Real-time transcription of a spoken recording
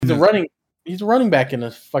He's a running back in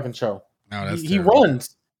this fucking show. Oh, that's he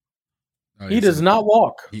runs. Oh, he does not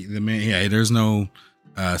walk. There's no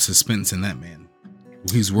suspense in that man.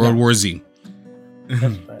 He's World War Z.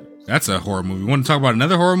 That's a horror movie. Want to talk about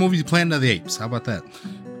another horror movie? Planet of the Apes. How about that?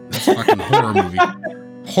 That's a fucking horror movie.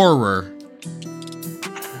 Horror.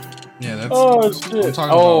 Yeah, that's. Oh shit!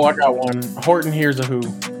 I got one. Horton Hears a Who.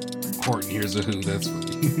 Horton Hears a Who. That's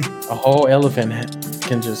funny. A whole elephant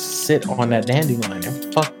can just sit on that dandelion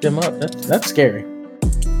and fuck them up. That's scary.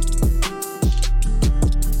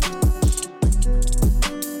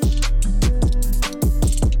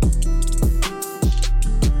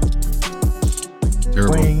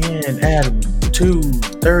 Weighing in at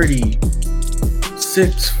 230,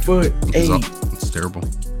 6'8". It's terrible.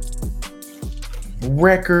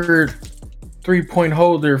 Record 3-point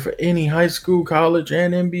holder for any high school, college,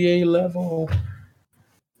 and NBA level.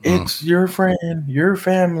 It's your friend, your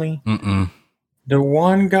family. The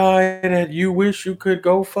one guy that you wish you could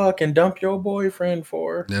go fuck and dump your boyfriend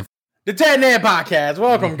for. Yep. The Ted and Ed Podcast.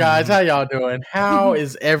 Welcome, guys. How y'all doing? How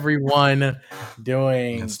is everyone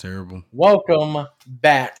doing? That's terrible. Welcome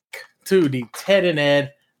back to the Ted and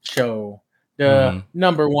Ed Show. The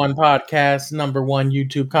number one podcast, number one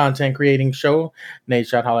YouTube content creating show. Nate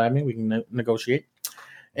shot, holla at me. We can negotiate.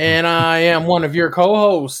 And I am one of your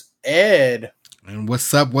co-hosts, Ed. And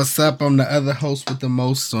what's up? I'm the other host with the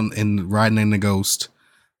most in Riding in the Ghost.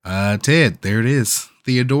 Ted, there it is.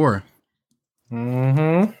 Theodora.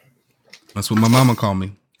 Mm-hmm. That's what my mama called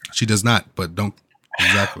me. She does not, but don't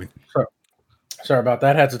exactly. Sorry about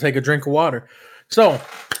that. Had to take a drink of water. So,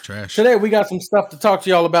 trash. Today we got some stuff to talk to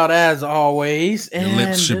y'all about as always. Your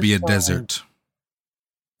lips should be a desert.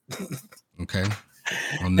 Okay?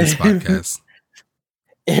 On this podcast.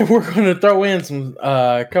 And we're going to throw in some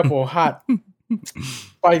couple hot,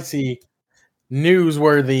 spicy,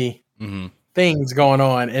 newsworthy things going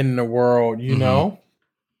on in the world, you know?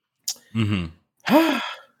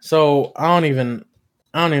 So I don't even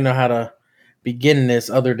know how to begin this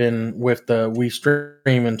other than with the we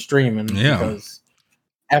streaming. Yeah. Because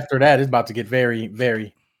after that, it's about to get very,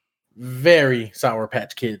 very, very Sour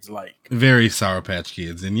Patch Kids like. Very Sour Patch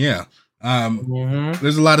Kids. And yeah,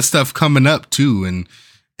 there's a lot of stuff coming up too. And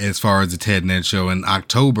as far as the Ted and Ed Show in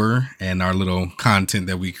October and our little content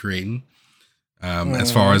that we creating,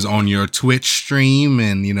 as far as on your Twitch stream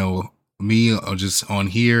and, you know, me or just on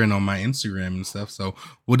here and on my Instagram and stuff. So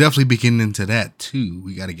we'll definitely be getting into that too.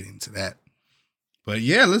 We got to get into that. But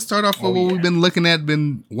yeah, let's start off with what we've been looking at,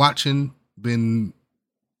 been watching, been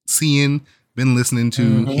seeing, been listening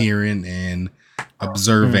to, hearing, and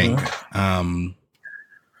observing. I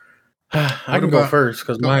can go first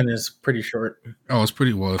because mine is pretty short. Oh, it's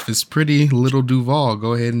pretty well. If it's pretty Little Duval,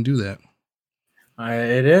 go ahead and do that.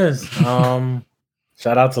 It is. Shout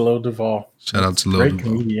out to Lil Duval. Shout out to Lil Duval. Great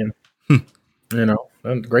comedian. You know,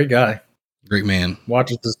 great guy. Great man.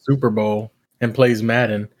 Watches the Super Bowl and plays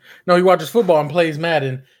Madden. No, he watches football and plays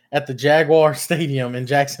Madden at the Jaguar Stadium in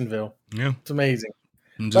Jacksonville. Yeah. It's amazing.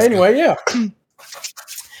 But anyway, yeah.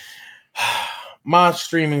 My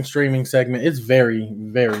streaming segment is very,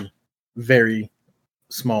 very, very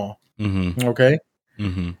small. Okay?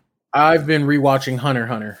 I've been rewatching Hunter x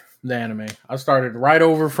Hunter, the anime. I started right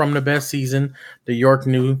over from the best season, the York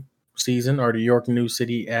New season or the York New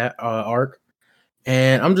City arc.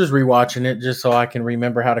 And I'm just rewatching it just so I can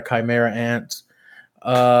remember how the Chimera Ants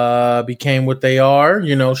became what they are.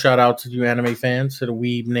 You know, shout out to you anime fans, to the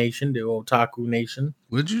Weeb Nation, the Otaku Nation.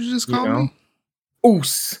 What'd you just call me?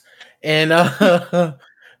 Oos. And they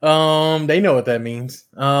know what that means.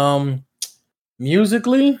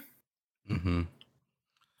 Musically,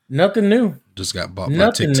 nothing new. Just got bought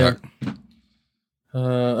by TikTok.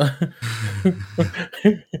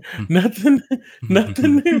 Nothing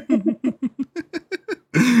new.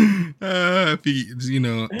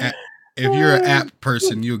 If you're an app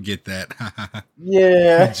person, you'll get that.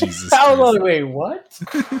 Yeah. Jesus. I was like, wait, what?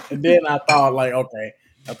 And then I thought, like, okay,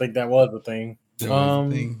 I think that was the thing.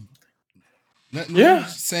 Yeah.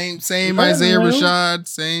 Same Isaiah Rashad,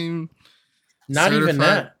 same. Not certified. Even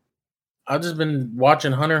that. I've just been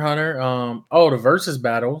watching Hunter x Hunter. The versus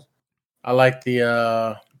battles. I like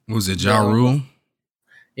the was it Ja Rule?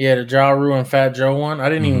 Yeah, the Ja Rule and Fat Joe one. I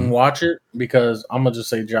didn't even watch it because I'm gonna just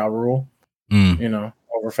say Ja Rule, you know,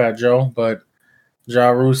 over Fat Joe. But Ja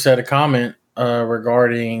Rule said a comment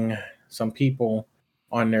regarding some people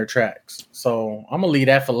on their tracks. So I'm gonna leave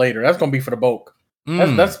that for later. That's gonna be for the bulk.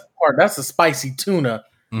 That's the spicy tuna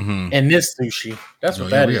and this sushi. That's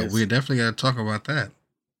what that is. We definitely gotta talk about that.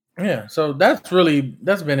 Yeah, so that's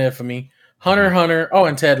been it for me. Hunter x Hunter. Oh,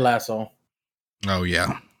 and Ted Lasso. Oh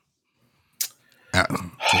yeah.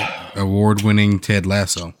 Award-winning Ted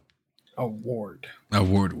Lasso. Award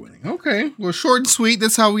winning. Okay. Well, short and sweet.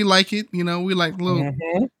 That's how we like it. You know, we like little,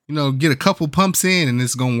 get a couple pumps in and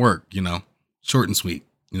it's going to work, short and sweet.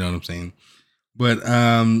 You know what I'm saying? But,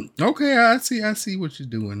 okay. I see what you're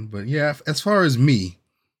doing. But yeah, as far as me,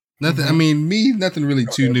 nothing, nothing really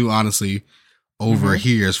too new, honestly, over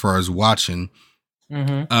here as far as watching.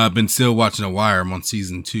 I've been still watching The Wire. I'm on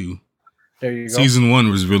season 2. There you go. Season 1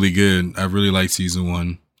 was really good. I really like season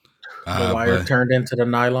 1. The wire turned into the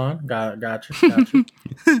nylon. Got you.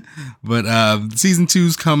 But season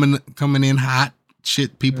 2's coming in hot.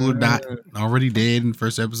 Shit, people are already dead in the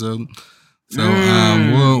first episode. So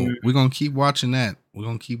we're gonna keep watching that. We're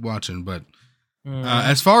gonna keep watching. But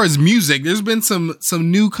as far as music, there's been some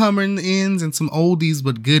newcomer ins and some oldies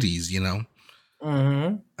but goodies.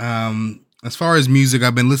 As far as music,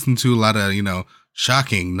 I've been listening to a lot of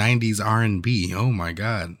shocking 90s R&B. Oh my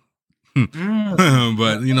god. But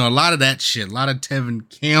a lot of that shit, a lot of Tevin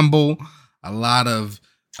Campbell, a lot of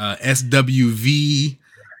SWV,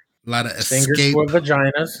 a lot of Fingers Escape for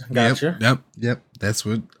vaginas. Gotcha. Yep. That's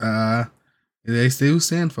what they still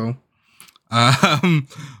stand for.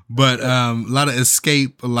 But a lot of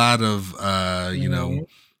Escape, a lot of I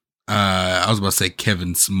was about to say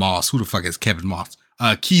Kevin Moss. Who the fuck is Kevin Moss?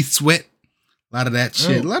 Keith Sweat. A lot of that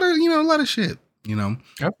shit. A lot of shit.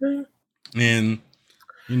 Okay. And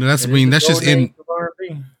that's just in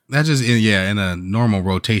a normal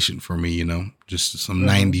rotation for me, just some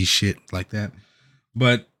 90s shit like that.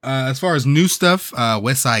 But as far as new stuff,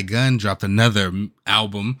 Westside Gunn dropped another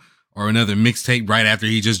album or another mixtape right after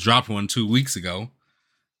he just dropped one 2 weeks ago.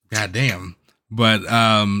 God damn. But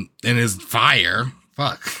and it's fire.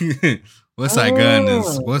 Fuck. Westside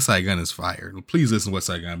Gunn is fire. Please listen to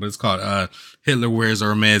Westside Gunn, but it's called Hitler Wears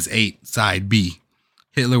Hermes 8 Side B.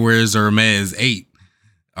 Hitler Wears Hermes 8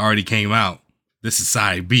 already came out. This is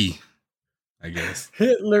side B, I guess.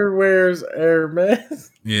 Hitler Wears Hermes.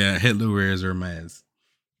 Yeah, Hitler Wears Hermes.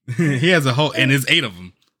 He has a whole, and there's 8 of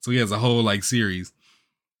them, so he has a whole series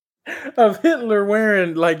of Hitler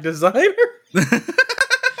wearing designer. Yeah,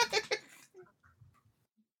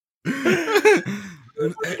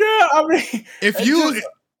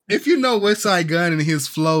 if you know Westside Gunn and his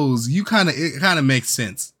flows, it kind of makes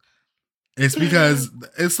sense. It's because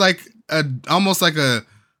it's almost like a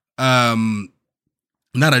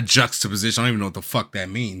not a juxtaposition. I don't even know what the fuck that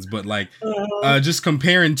means, but just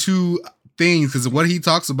comparing two things, because what he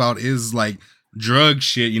talks about is drug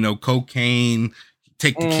shit, cocaine,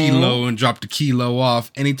 take the kilo and drop the kilo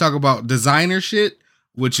off, and he talk about designer shit,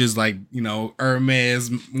 which is Hermes.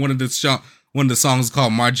 One of the songs is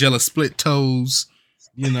called Margiela Split Toes.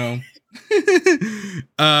 I'm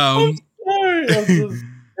sorry.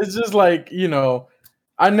 It's just I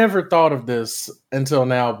never thought of this until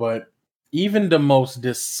now, but even the most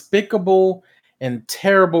despicable and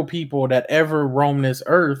terrible people that ever roamed this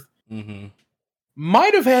earth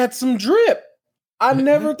might have had some drip. I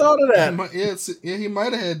never thought of that. He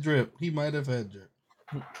might have had drip.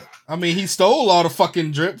 I mean, he stole all the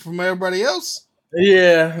fucking drip from everybody else.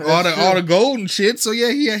 Yeah, all the gold and shit. So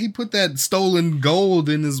yeah, he put that stolen gold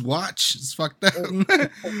in his watch. It's fucked up.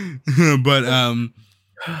 But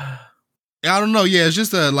I don't know. Yeah, it's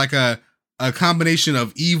just a combination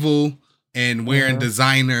of evil and wearing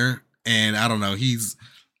designer, and I don't know.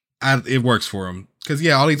 It works for him because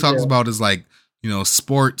all he talks about is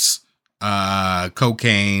sports,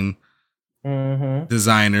 cocaine,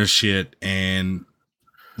 designer shit, and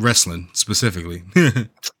wrestling specifically.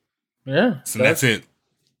 Yeah, so that's it.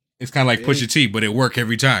 It's kind of like Pusha T, but it worked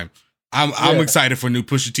every time. I'm excited for a new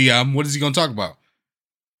Pusha T album. What is he gonna talk about?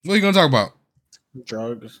 What are you gonna talk about?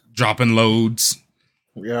 Drugs, dropping loads.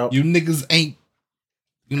 Yeah, you niggas ain't,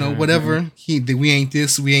 whatever. We ain't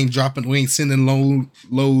this. We ain't dropping. We ain't sending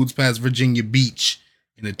loads past Virginia Beach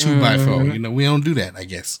in a 2x4. We don't do that. I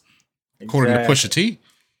guess, according to Pusha T.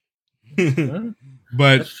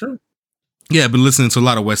 But that's true. Yeah, I've been listening to a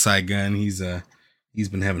lot of Westside Gunn. He's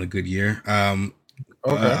been having a good year. I've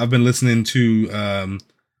been listening to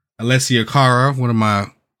Alessia Cara, one of my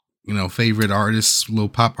favorite artists, little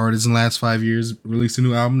pop artists in the last 5 years, released a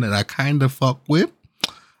new album that I kind of fuck with.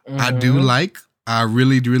 I do like. I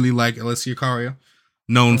really, really like Alessia Cara,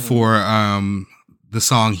 known for the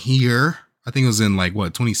song Here. I think it was in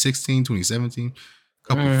 2016, 2017,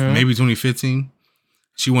 maybe 2015.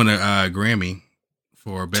 She won a Grammy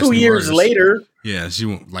for Best 2 New years Artist. later. Yeah, she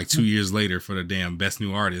won 2 years later for the damn Best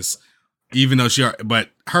New Artist. Even though but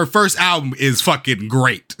her first album is fucking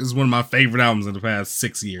great. It's one of my favorite albums in the past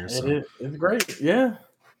 6 years. So. It's great, yeah.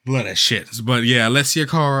 Blood of shit. But yeah, Alessia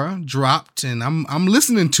Cara dropped, and I'm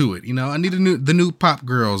listening to it. I need the new pop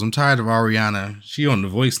girls. I'm tired of Ariana. She on The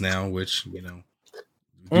Voice now, which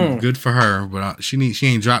Good for her, but she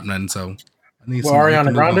ain't dropped nothing, so I need some.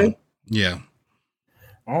 Ariana Grande. Yeah.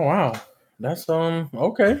 Oh wow, that's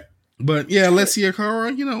okay. But yeah, Alessia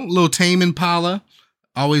Cara, little Tame Impala.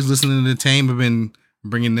 Always listening to Tame. I've been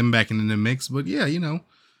bringing them back into the mix. But yeah,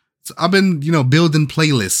 so I've been building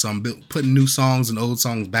playlists. So I'm putting new songs and old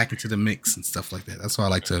songs back into the mix and stuff like that. That's why I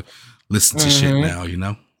like to listen to shit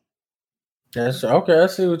now. That's okay. I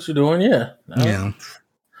see what you're doing. Yeah. Yeah.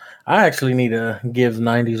 I actually need to give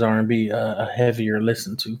 90s R&B a heavier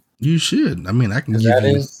listen to. You should. I mean, I can give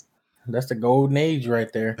you. That's the golden age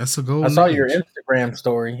right there. That's a golden age. I saw your Instagram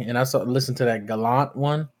story and I listened to that Gallant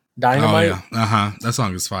one, Dynamite. Oh, yeah. That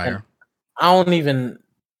song is fire. And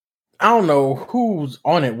I don't know who's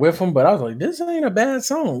on it with him, but I was like, this ain't a bad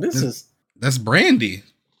song. That's Brandy.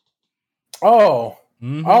 Oh.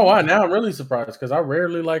 Mm-hmm. Oh, wow. Now I'm really surprised because I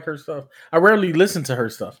rarely like her stuff. I rarely listen to her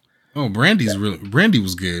stuff. Oh, Brandy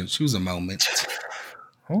was good. She was a moment.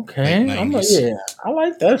 Okay. I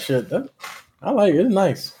like that shit. I like it. It's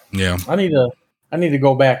nice. Yeah. I need to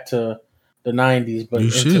go back to the 90s, but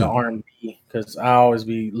into the R&B because I always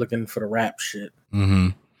be looking for the rap shit. Mm-hmm.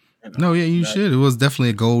 No, yeah, you should. It was definitely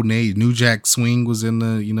a golden age. New Jack Swing was in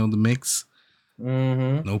the the mix.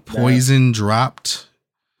 Mm-hmm. No Poison dropped.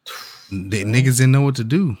 The niggas didn't know what to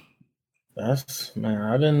do. That's man.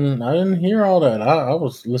 I didn't hear all that. I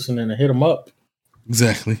was listening to Hit 'Em Up.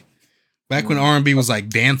 Exactly. Back when R&B was like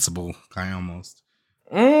danceable, kind of almost.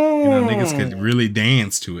 Niggas could really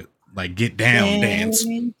dance to it, like get down, dance,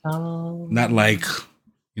 not like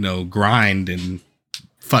grind and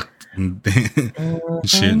fuck and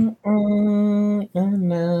shit.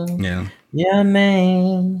 Yeah. Your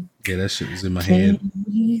name. Yeah, that shit was in my head.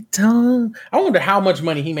 I wonder how much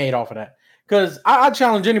money he made off of that. Because I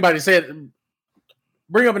challenge anybody to say it,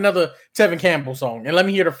 bring up another Tevin Campbell song and let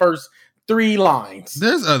me hear the first 3 lines.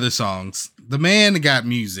 There's other songs. The man got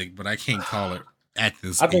music, but I can't call it at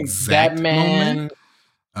this. I think that man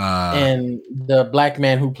and the black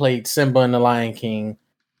man who played Simba in The Lion King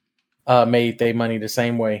made their money the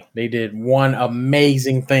same way. They did one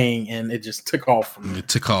amazing thing and it just took off from there. It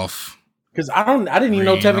took off. Because I didn't even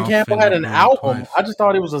know Tevin Campbell had an album. I just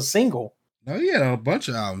thought it was a single. No, he had a bunch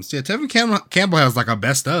of albums. Yeah, Tevin Campbell has like a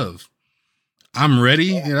best of. I'm Ready.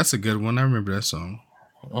 Yeah, that's a good one. I remember that song.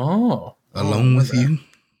 Oh. Alone with You.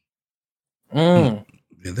 Mm.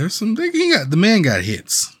 Yeah, there's some. The man got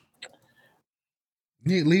hits.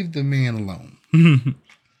 Yeah, leave the man alone.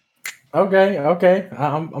 Okay.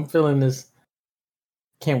 I'm feeling this.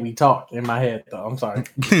 Can we talk in my head though? I'm sorry.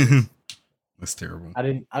 That's terrible. I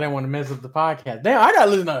didn't want to mess up the podcast. Damn, I gotta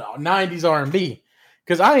listen to 90s R&B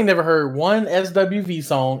because I ain't never heard one SWV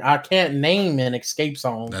song. I can't name an Escape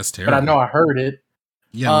song. That's terrible. But I know I heard it.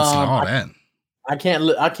 Yeah, listen to all that. I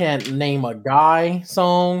can't name a Guy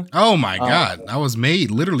song. Oh my god, I was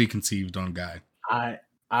literally conceived on Guy.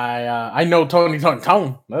 I know Tony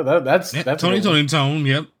Tone. That's Tony Tone.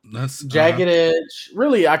 Yep, that's Jagged Edge.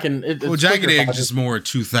 Really, I can. Jagged Edge is more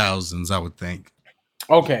 2000s, I would think.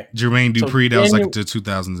 Okay, Jermaine Dupri, that was like the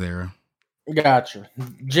 2000s era. Gotcha.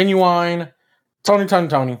 Genuine, Tony.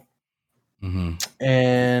 Mm-hmm.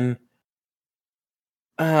 And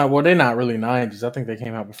well, they're not really 90s. I think they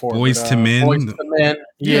came out before. Boys to Men.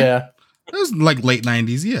 Yeah. It was like late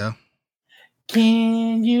 90s, yeah.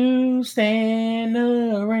 Can you stand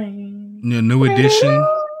the rain? New Edition.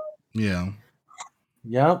 Yeah.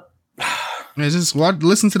 Yep. Yeah, just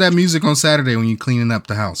listen to that music on Saturday when you're cleaning up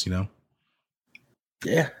the house,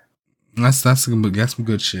 Yeah. That's some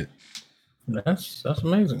good shit. That's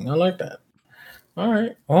amazing. I like that. All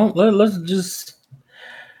right. Well, let's just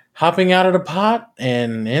hopping out of the pot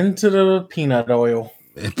and into the peanut oil.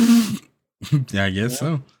 Yeah, I guess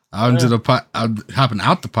so. Into the pot. Hopping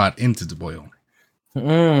out the pot into the boil.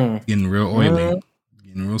 Getting real oily.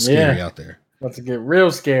 Getting real scary out there. About to get real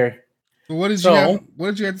scary. So what did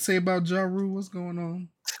you have to say about Ja Rule? What's going on?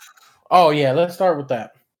 Oh yeah, let's start with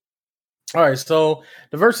that. All right, so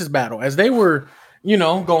the versus battle, as they were,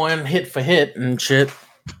 going hit for hit and shit.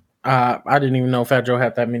 I didn't even know Fat Joe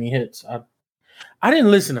had that many hits. I didn't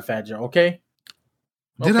listen to Fat Joe. Okay.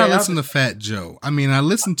 Did I listen to Fat Joe? I mean, I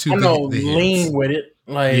listened to the Lean hits. With it,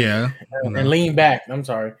 like and Lean Back. I'm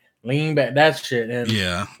sorry, Lean Back. That shit and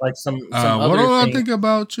like some other what do I thing. think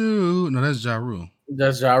about you? No, that's Ja Rule.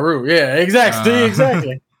 That's Ja Rule. Yeah, exactly.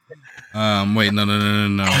 Wait,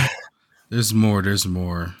 no. There's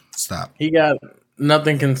more. Stop. He got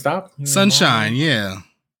Nothing Can Stop. Sunshine, yeah.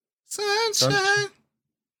 Sunshine.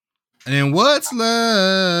 And then What's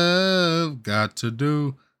Love Got to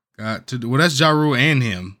Do? Well, that's Ja Rule and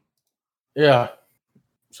him. Yeah.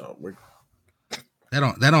 So that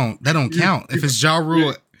don't count. If it's Ja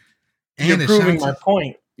Rule and you're proving my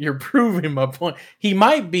point. You're proving my point. He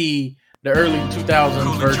might be the early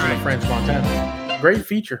 2000s version of French Montana. Great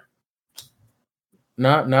feature.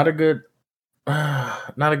 Not a good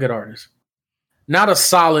artist. Not a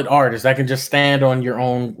solid artist that can just stand on your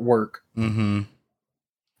own work. Mm-hmm.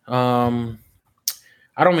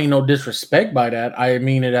 I don't mean no disrespect by that. I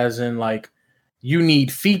mean it as in like you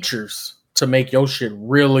need features to make your shit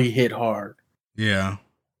really hit hard. Yeah.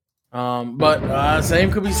 But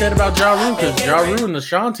same could be said about Ja Rule, because Ja Rule and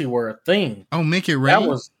Ashanti were a thing. Oh, Make It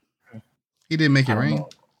Rain. He did Make It Rain.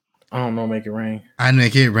 I don't know. Make It Rain. I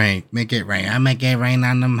make it rain. Make it rain. I make it rain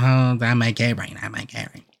on them hoes. I make it rain. I make it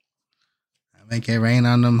rain. I make it rain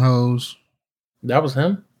on them hoes. That was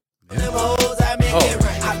him. Yeah. Oh.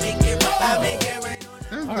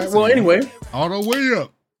 All right. Well, anyway, all the way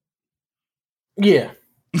up. Yeah,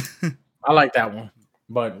 I like that one,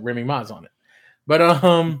 but Remy Ma's on it. But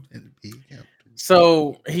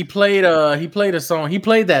so he played a song. He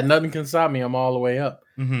played that "Nothing Can Stop Me." I'm all the way up.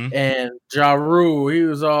 Mm-hmm. And Ja Rule, he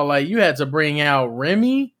was all like, "You had to bring out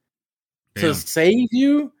Remy to save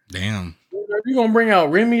you. Damn, you gonna bring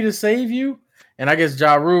out Remy to save you?" And I guess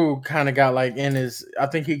Ja Rule kind of got like I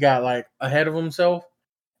think he got like ahead of himself.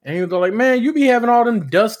 And he was like, "Man, you be having all them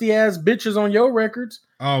dusty ass bitches on your records."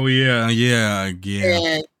 Oh yeah.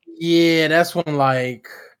 And yeah, that's when like,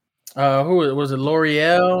 who was it?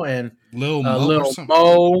 L'Oreal and Lil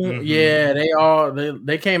Mo. Mm-hmm. Yeah,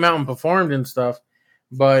 they came out and performed and stuff,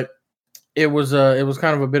 but it was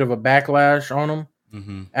kind of a bit of a backlash on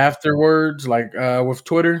them afterwards, like with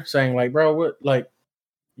Twitter saying like, "Bro, what like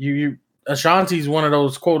you Ashanti's one of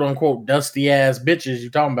those quote unquote dusty ass bitches you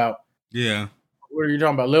talking about?" Yeah. What are you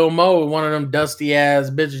talking about? Lil Mo, one of them dusty ass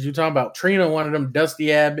bitches you talking about. Trina, one of them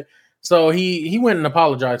dusty ass. So he went and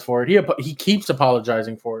apologized for it. He keeps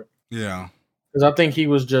apologizing for it. Yeah, because I think he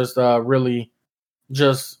was just really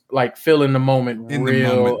just like feeling the moment in real.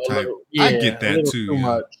 The moment type. I get that too. Too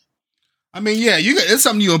much. I mean, yeah, it's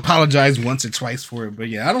something you apologize once or twice for it, but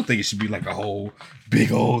yeah, I don't think it should be like a whole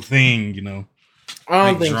big old thing. You know,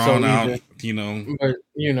 I don't think so either.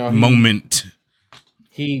 But moment.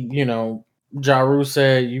 He Ja Rule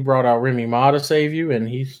said you brought out Remy Ma to save you, and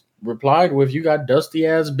he replied with, "You got dusty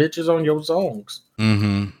ass bitches on your songs."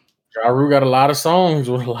 Mm-hmm. Ja Rule got a lot of songs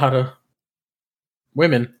with a lot of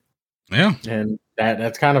women. Yeah, and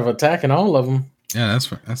that's kind of attacking all of them. Yeah,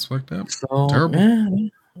 that's fucked up. So, terrible. Yeah,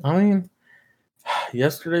 I mean,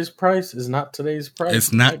 yesterday's price is not today's price.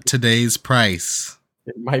 It's not today's price.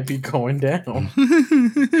 It might be going down.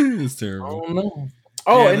 It's terrible. I don't know.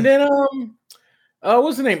 Oh, yeah. And then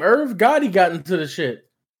what's the name? Irv Gotti got into the shit.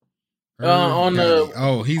 On the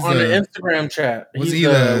Instagram chat. Was he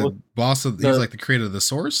the boss of? He's like the creator of The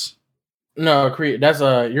Source. No, that's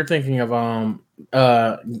you're thinking of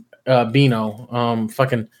Bino.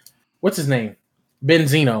 Fucking what's his name?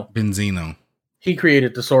 Benzino. He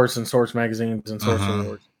created The Source and Source magazines and Source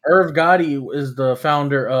Awards. Irv Gotti is the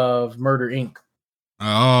founder of Murder Inc.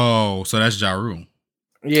 Oh, so that's Ja Rule.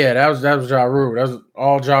 Yeah, that was Ja Rule. That was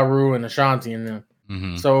all Ja Rule and Ashanti and them.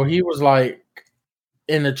 Mm-hmm. So he was like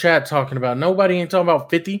in the chat talking about nobody ain't talking about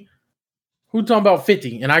 50. Who talking about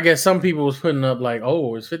 50? And I guess some people was putting up like,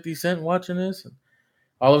 oh, is 50 Cent watching this? And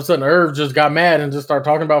all of a sudden, Irv just got mad and just started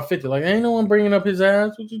talking about 50. Like, ain't no one bringing up his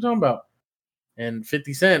ass. What you talking about? And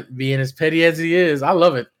 50 Cent, being as petty as he is, I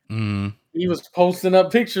love it. Mm-hmm. He was posting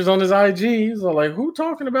up pictures on his IG. He's like, who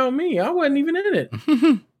talking about me? I wasn't even in it.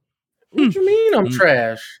 What you mean I'm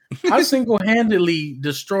trash? I single-handedly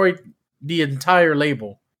destroyed the entire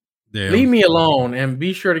label. Damn. Leave me alone and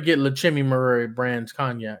be sure to get Le Chimay Murray brand's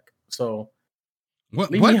cognac. So,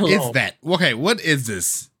 what is that? Okay, what is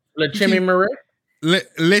this? Le Chimay Murray?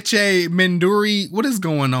 Leche Minduri? What is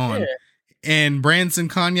going on? Yeah. And Branson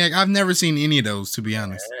Cognac? I've never seen any of those, to be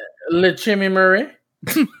honest. Le Chimay Murray?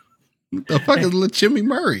 What the fuck is Le Chimay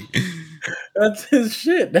Murray? That's his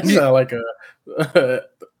shit. That's not like a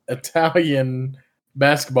Italian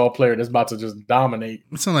basketball player that's about to just dominate.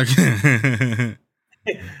 It sounds like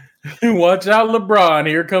watch out, LeBron.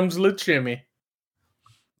 Here comes Le Chimay.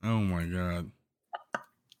 Oh my god.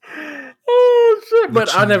 Oh shit!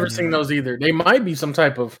 But I never seen those either. They might be some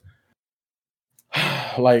type of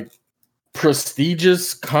like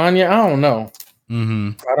prestigious cognac. I don't know.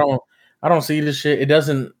 Mm-hmm. I don't see this shit. It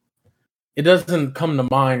doesn't come to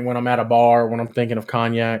mind when I'm at a bar when I'm thinking of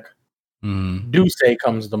cognac. Mm-hmm. Douce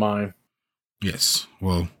comes to mind. Yes.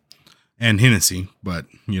 Well, and Hennessy, but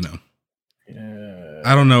Yeah.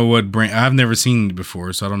 I don't know what brand. I've never seen it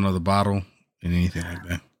before, so I don't know the bottle and anything like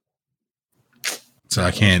that. So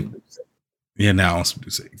I can't. Yeah, now I'll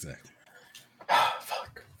say exactly.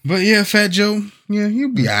 Fuck. But yeah, Fat Joe. Yeah, he'll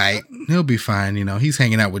be all right. He'll be fine. You know, he's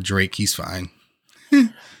hanging out with Drake. He's fine.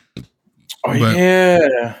 Oh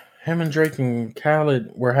yeah, him and Drake and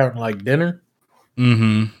Khaled were having like dinner.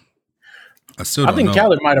 Mm-hmm. I think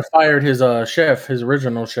Khaled might have fired his chef, his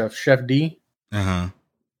original chef, Chef D. Uh-huh.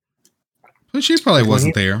 But she probably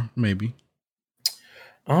wasn't there, maybe.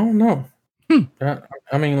 I don't know.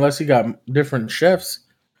 I mean, unless he got different chefs.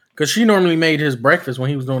 Because she normally made his breakfast when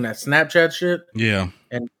he was doing that Snapchat shit. Yeah.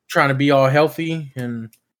 And trying to be all healthy. And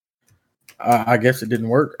I guess it didn't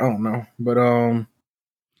work. I don't know. But I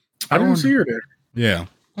didn't see her there. Yeah.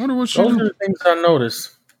 I wonder what she Those are the things I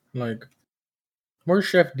noticed. Like, where's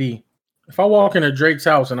Chef D? If I walk into Drake's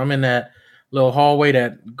house and I'm in that little hallway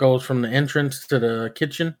that goes from the entrance to the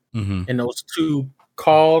kitchen, and those two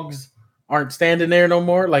cogs aren't standing there no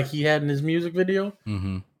more, like he had in his music video,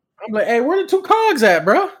 I'm like, hey, where the two cogs at,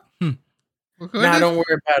 bro? Nah, don't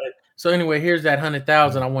worry about it. So anyway, here's that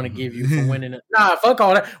 100,000 I want to give you for winning it. Nah, fuck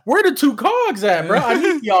all that. Where the two cogs at, bro? I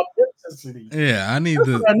need the authenticity. Yeah, I need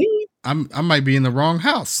I need. I might be in the wrong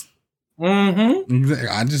house.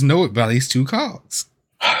 I just know it by these two cogs.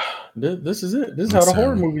 This is it. This is how the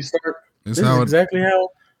horror movies start. This is exactly how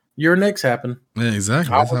your next happened. Yeah,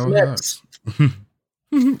 exactly. That's how it next.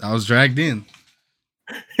 I was dragged in.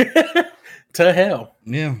 To hell.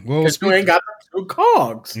 Yeah. Well, because you ain't got the two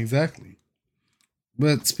cogs. Exactly.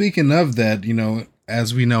 But speaking of that,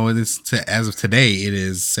 as we know, as of today, it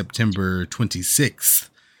is September 26th.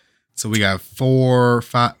 So we got four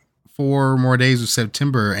more days of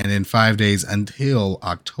September and then 5 days until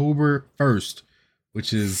October 1st,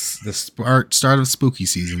 which is the start of spooky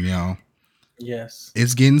season, y'all. Yes.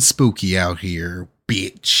 It's getting spooky out here,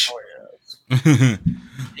 bitch. Oh, yes.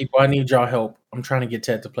 People, I need y'all help. I'm trying to get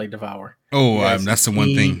Ted to play Devour. Oh, that's the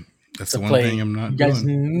one thing. That's the one thing I'm not doing. You guys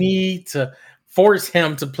need to force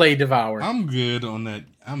him to play Devour. I'm good on that.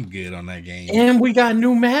 I'm good on that game. And we got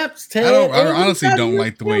new maps, Ted. I honestly don't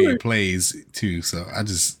like the way it plays, too. So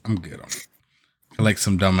I'm good on it. I like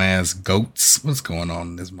some dumbass goats. What's going on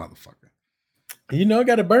in this motherfucker? I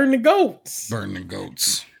got to burn the goats. Burn the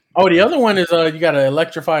goats. Oh, the other one is you got to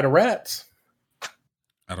electrify the rats.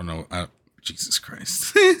 I don't know. Jesus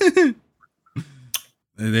Christ.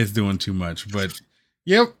 It's doing too much. But,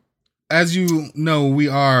 yep. As you know, we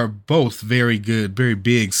are both very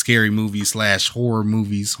big scary movies /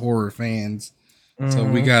 horror fans. So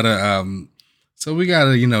we gotta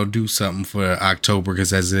do something for October,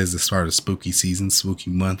 because as it is the start of spooky season,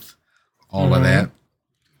 spooky month, all of that.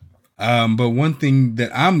 But one thing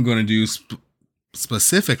that I'm gonna do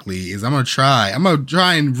specifically is I'm gonna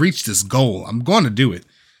try and reach this goal. I'm going to do it.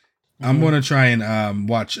 I'm gonna try and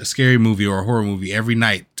watch a scary movie or a horror movie every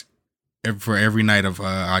night of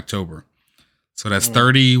October. So that's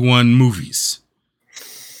 31 movies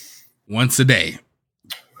once a day.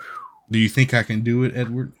 Do you think I can do it,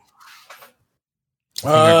 Edward?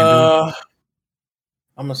 I'm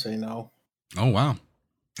gonna say no. Oh wow.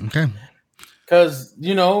 Okay. Because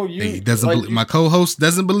he doesn't. My co-host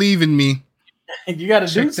doesn't believe in me. You got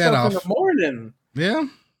to do stuff in the morning. Yeah. You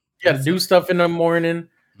got to do stuff in the morning.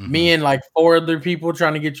 Me and like 4 other people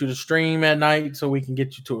trying to get you to stream at night so we can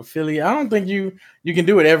get you to affiliate. I don't think you can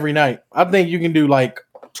do it every night. I think you can do like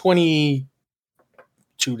 22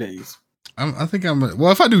 days. I think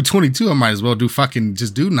well, if I do 22, I might as well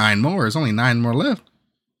just do 9 more. There's only 9 more left.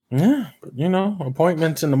 Yeah.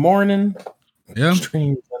 Appointments in the morning. Yeah.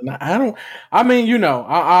 Streams. I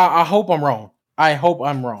hope I'm wrong. I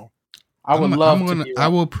would love to. I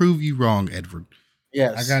will prove you wrong, Edward.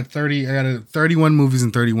 Yes. I got 31 movies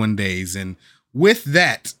in 31 days. And with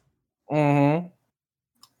that,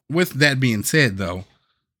 with that being said, though,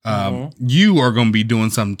 you are going to be doing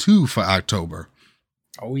something too for October.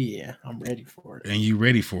 Oh yeah, I'm ready for it. And you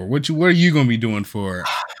ready for it? What are you going to be doing for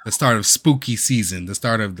the start of spooky season, the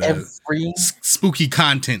start of the spooky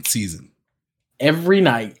content season? Every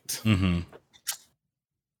night,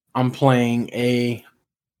 I'm playing a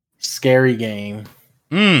scary game.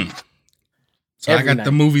 So I got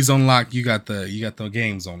the movies on lock. You got the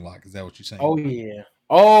games on lock. Is that what you're saying?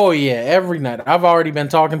 Oh yeah. Every night. I've already been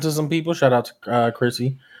talking to some people. Shout out to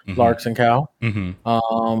Chrissy, Larks, and Cal.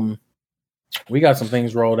 We got some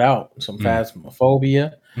things rolled out. Some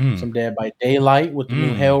Phasmophobia, some Dead by Daylight with the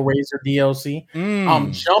new Hellraiser DLC.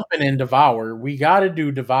 I'm jumping in Devour. We got to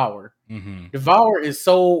do Devour. Devour is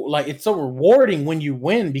it's so rewarding when you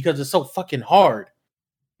win because it's so fucking hard.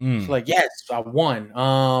 It's like, yes, I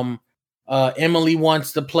won. Emily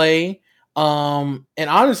wants to play. And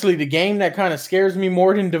honestly, the game that kind of scares me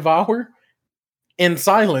more than Devour, In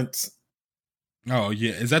Silence. Oh,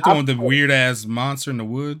 yeah. Is that the one with the weird ass monster in the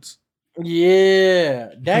woods? Yeah.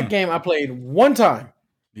 That game I played one time.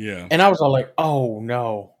 Yeah. And I was all like, oh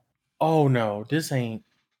no, this ain't.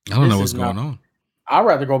 I don't know what's going on. I'd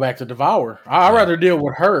rather go back to Devour. I'd rather deal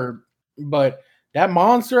with her, but that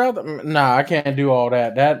monster out there, nah, I can't do all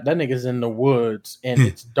that. That nigga's in the woods and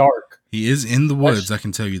it's dark. He is in the woods. I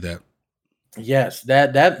can tell you that. Yes,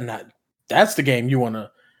 that's the game you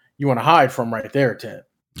wanna hide from right there, Ted.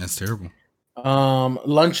 That's terrible.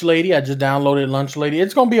 Lunch Lady. I just downloaded Lunch Lady.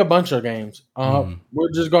 It's gonna be a bunch of games.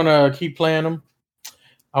 We're just gonna keep playing them.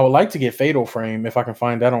 I would like to get Fatal Frame if I can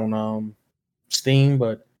find that on Steam,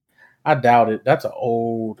 but I doubt it. That's an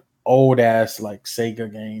old ass like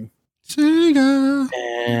Sega game. Sega.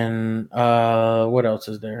 And what else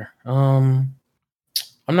is there? I'm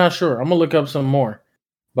not sure. I'm gonna look up some more.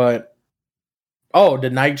 But the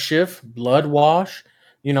Night Shift, Blood Wash.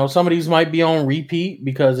 You know, some of these might be on repeat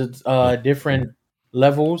because it's different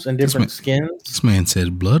levels and different skins. This man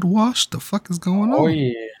said Blood Wash. The fuck is going on? Oh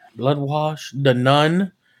yeah, Blood Wash, The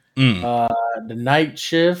Nun. The Night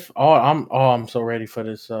Shift. I'm so ready for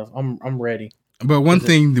this stuff. I'm ready. But one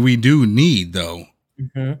thing that we do need, though,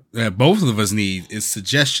 that both of us need, is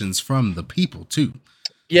suggestions from the people too.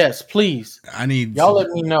 Yes, please. I need y'all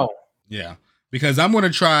let me know. Yeah, because I want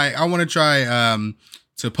to try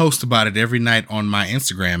to post about it every night on my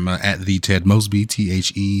Instagram at the Ted Mosby,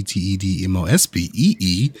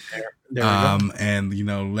 TheTedMosbee.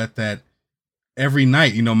 And let that. Every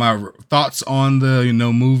night, my thoughts on the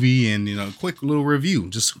movie and quick little review,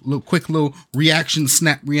 just quick little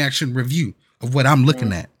snap reaction review of what I'm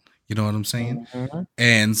looking at. You know what I'm saying?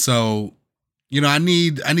 And so, I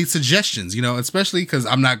need suggestions. Especially because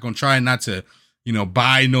I'm not gonna try not to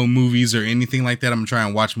buy no movies or anything like that. I'm gonna try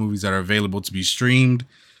and watch movies that are available to be streamed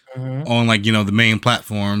on the main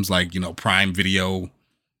platforms like Prime Video,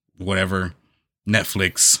 whatever,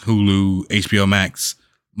 Netflix, Hulu, HBO Max.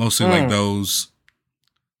 Mostly like those,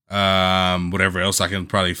 whatever else I can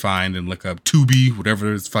probably find and look up. Tubi,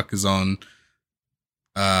 whatever the fuck is on,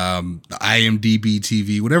 the IMDb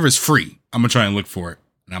TV, whatever is free. I'm gonna try and look for it,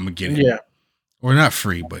 and I'm gonna get it. Yeah, or not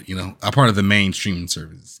free, but a part of the main streaming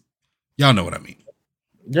service. Y'all know what I mean.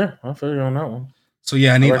 Yeah, I feel you on that one. So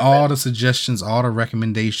yeah, I need all the suggestions, all the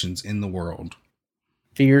recommendations in the world.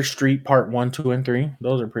 Fear Street Part 1, 2, and 3.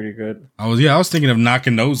 Those are pretty good. I was thinking of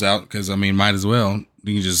knocking those out because might as well.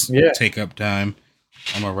 You can just take up time.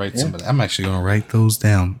 I'm gonna write some of that. I'm actually gonna write those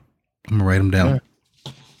down. I'm gonna write them down.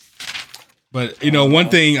 Yeah. But one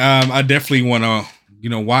thing I definitely want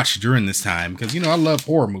to watch during this time because I love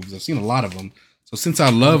horror movies. I've seen a lot of them. So since I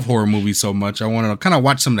love horror movies so much, I want to kind of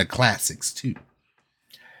watch some of the classics too.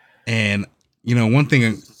 And one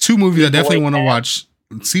thing, two movies I definitely want to watch.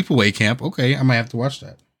 Sleepaway Camp. Okay, I might have to watch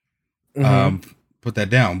that. Put that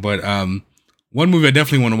down. But one movie I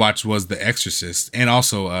definitely want to watch was The Exorcist and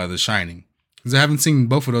also The Shining because I haven't seen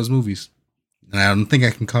both of those movies, and I don't think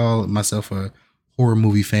I can call myself a horror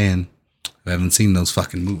movie fan. I haven't seen those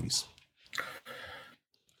fucking movies.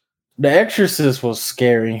 The Exorcist was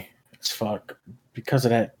scary as fuck because of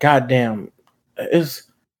that goddamn.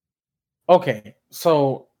 Okay.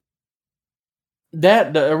 So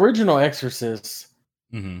the original Exorcist.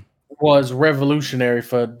 Was revolutionary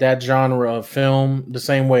for that genre of film, the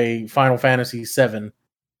same way Final Fantasy VII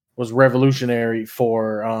was revolutionary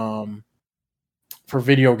for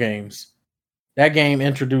video games. That game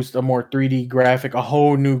introduced a more 3D graphic, a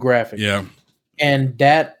whole new graphic. Yeah. And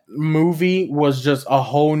that movie was just a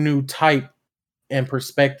whole new type and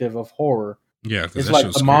perspective of horror. Yeah, it's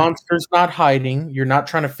like the monster's not hiding. You're not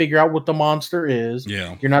trying to figure out what the monster is.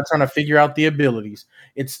 Yeah. You're not trying to figure out the abilities.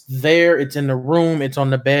 It's there. It's in the room. It's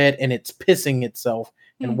on the bed, and it's pissing itself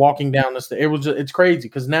and walking down the stairs. It's crazy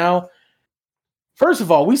because now, first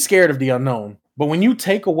of all, we scared of the unknown. But when you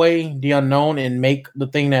take away the unknown and make the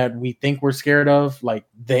thing that we think we're scared of, like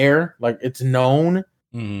it's known,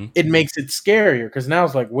 it makes it scarier because now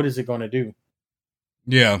it's like, what is it going to do?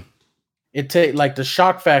 Yeah. The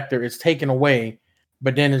shock factor is taken away,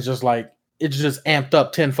 but then it's just amped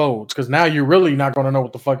up tenfold because now you're really not going to know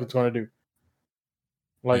what the fuck it's going to do.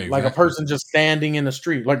 Like a person just standing in the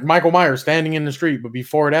street, like Michael Myers standing in the street. But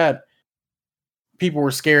before that, people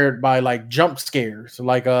were scared by like jump scares,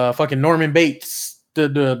 like fucking Norman Bates,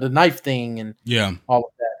 the knife thing, and all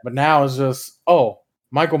of that. But now it's just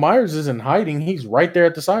Michael Myers isn't hiding; he's right there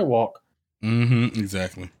at the sidewalk.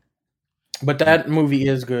 Exactly. But that movie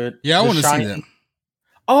is good. Yeah, I want to see that.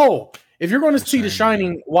 Oh, if you're going to see The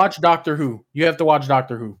Shining, watch Doctor Who. You have to watch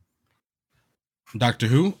Doctor Who. Doctor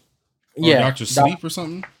Who? Or yeah. Doctor Sleep or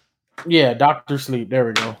something? Yeah, Doctor Sleep. There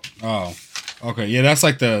we go. Oh, okay. Yeah, that's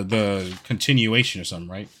like the continuation or something,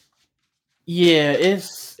 right? Yeah,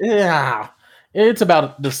 it's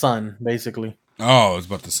about the sun, basically. Oh, it's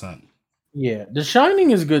about the sun. Yeah, The Shining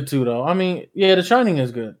is good too, though. I mean, yeah, The Shining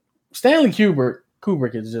is good. Stanley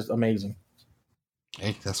Kubrick is just amazing.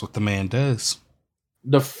 Hey, that's what the man does.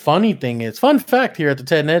 The funny thing is, fun fact here at the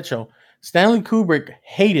Ted Ned Show, Stanley Kubrick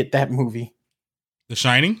hated that movie. The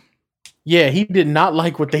Shining? Yeah, he did not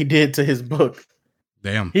like what they did to his book.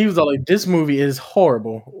 Damn. He was like, this movie is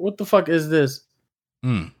horrible. What the fuck is this?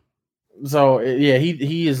 So yeah,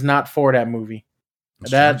 he is not for that movie.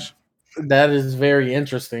 That is very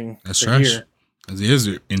interesting. That's trash. It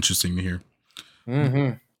is interesting to hear.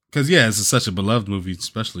 Because it's such a beloved movie,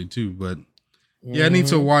 especially too. But yeah, I need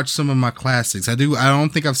to watch some of my classics. I don't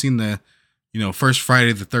think I've seen the, first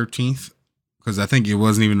Friday the 13th, because I think it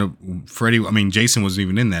wasn't even Jason wasn't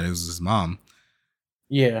even in that. It was his mom.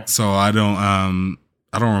 Yeah. So I don't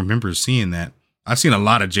remember seeing that. I've seen a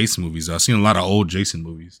lot of Jason movies though. I've seen a lot of old Jason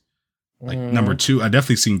movies. Like number 2, I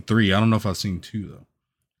definitely seen 3. I don't know if I've seen 2 though.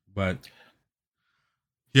 But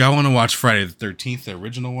yeah, I want to watch Friday the 13th, the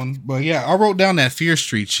original one. But yeah, I wrote down that Fear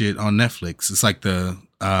Street shit on Netflix. It's like the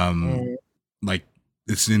like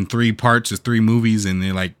it's in 3 parts, it's 3 movies, and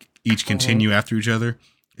they like each continue after each other.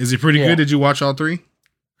 Is it pretty good? Did you watch all 3?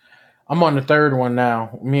 I'm on the 3rd one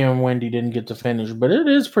now. Me and Wendy didn't get to finish, but it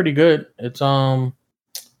is pretty good. It's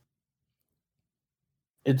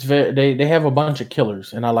they have a bunch of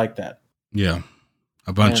killers, and I like that. Yeah,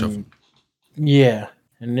 a bunch of them. Yeah,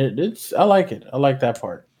 and it's I like it. I like that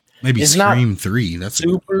part. Maybe it's Scream 3. That's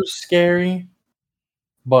super scary,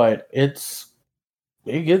 but it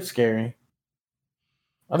gets scary.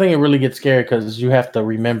 I think it really gets scary because you have to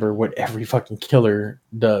remember what every fucking killer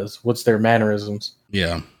does. What's their mannerisms?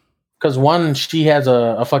 Yeah. Because one, she has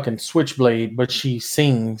a fucking switchblade, but she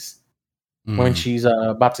sings when she's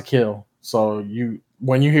about to kill. So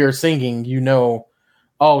when you hear her singing,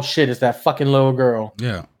 oh shit, it's that fucking little girl.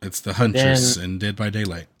 Yeah, it's the Huntress in Dead by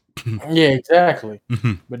Daylight. Yeah, exactly.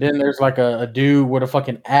 But then there's like a dude with a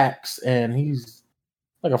fucking axe, and he's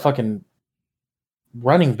like a fucking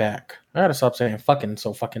running back. I gotta stop saying fucking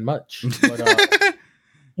so fucking much. But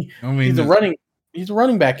he's a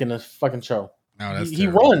running back in this fucking show. No, he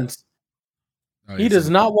runs. Oh, he does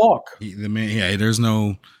not walk. There's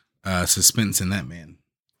no suspense in that man.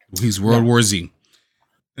 He's World War Z.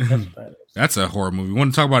 That's a horror movie.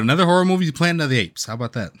 Want to talk about another horror movie? Planet of the Apes. How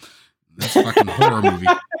about that? That's a fucking horror movie.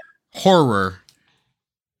 Horror.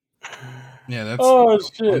 Yeah, that's. Oh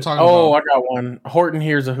shit! I got one. Horton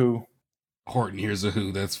Hears a Who. Horton Hears a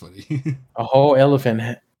Who. That's funny. A whole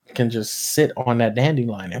elephant can just sit on that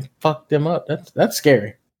dandelion and fuck them up. That's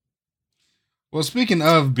scary. Well, speaking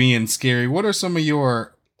of being scary, what are some of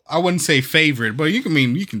your? I wouldn't say favorite, but you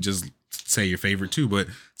can just say your favorite too. But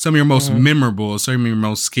some of your most memorable, some of your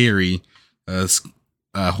most scary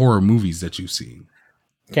horror movies that you've seen.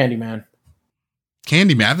 Candyman.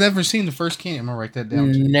 I've never seen the first Candy. I'm gonna write that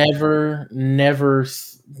down. Never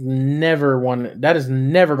one. That is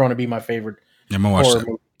never going to be my favorite. I'm gonna watch that.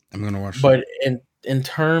 Movie. I'm gonna watch. But in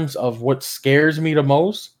terms of what scares me the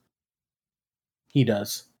most, he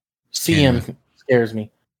does. CM scares me.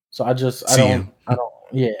 So I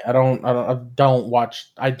don't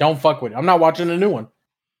watch. I don't fuck with it. I'm not watching a new one.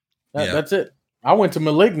 That's it. I went to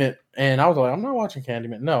Malignant and I was like, I'm not watching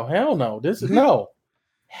Candyman. No, hell no. This is no.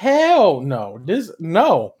 Hell no. This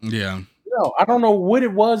no. Yeah. No, I don't know what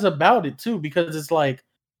it was about it too, because it's like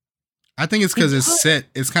I think it's because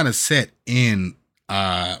it's kind of set in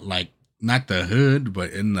like not the hood,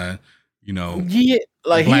 but in the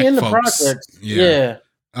like he in the projects. Yeah.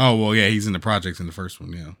 Oh well, yeah, he's in the projects in the first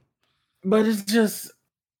one, yeah. But it's just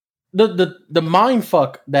the mind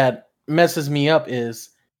fuck that messes me up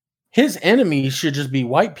is his enemies should just be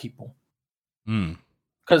white people.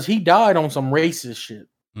 Because he died on some racist shit.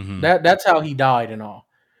 That's how he died and all.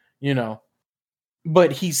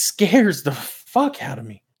 But he scares the fuck out of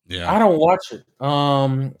me. Yeah. I don't watch it.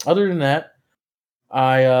 Other than that,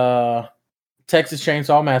 I Texas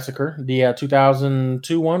Chainsaw Massacre, the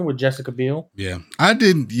 2002 one with Jessica Biel. Yeah. I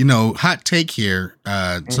didn't, hot take here.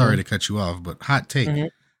 Sorry to cut you off, but hot take.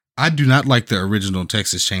 I do not like the original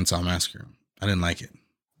Texas Chainsaw Massacre. I didn't like it.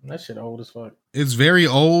 That shit old as fuck. It's very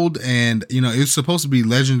old, and it's supposed to be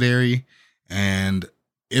legendary, and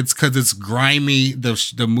it's because it's grimy.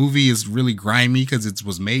 The movie is really grimy because it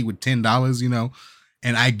was made with $10,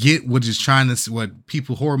 and I get what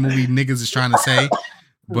horror movie niggas is trying to say,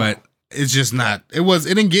 but it's just not. It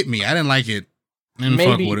didn't get me. I didn't like it. I didn't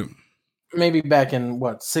fuck with it. Maybe back in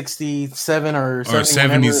 67 or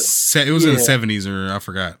 70s. It was in the 70s, or I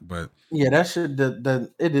forgot, but yeah, that shit.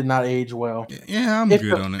 It did not age well. Yeah, I'm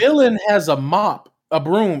good on it. If the villain has a mop, a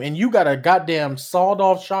broom, and you got a goddamn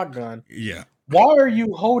sawed-off shotgun, yeah, why are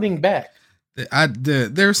you holding back?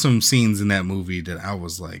 There's some scenes in that movie that I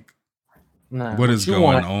was like, what is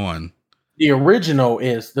going on? The original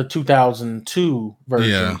is the 2002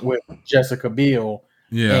 version with Jessica Biel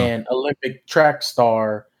and Olympic track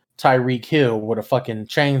star Tyreek Hill with a fucking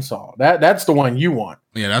chainsaw. That's the one you want.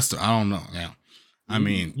 Yeah, I don't know. Yeah. I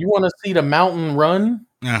mean, you want to see the mountain run?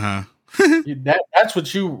 That's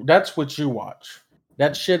what you watch.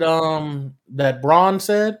 That shit that Braun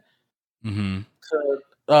said to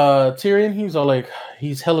Tyrion, he's all like,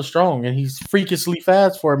 he's hella strong and he's freakishly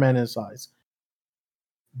fast for a man his size.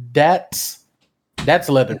 That's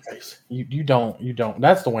Leatherface. You don't.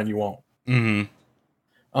 That's the one you want.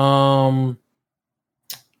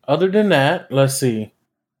 Other than that, let's see.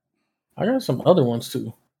 I got some other ones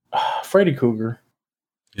too. Freddy Krueger.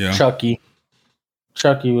 Yeah. Chucky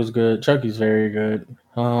was good. Chucky's very good.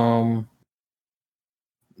 The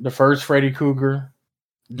first Freddy Krueger.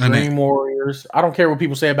 Dream Warriors. I don't care what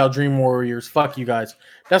people say about Dream Warriors. Fuck you guys.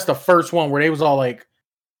 That's the first one where they was all like,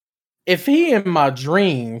 if he in my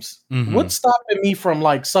dreams, what's stopping me from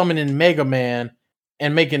like summoning Mega Man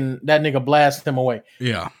and making that nigga blast him away?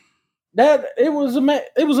 Yeah. It was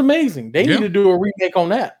amazing. They need to do a remake on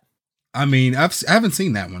that. I mean, I haven't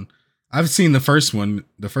seen that one. I've seen the first one.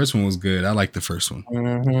 The first one was good. I like the first one.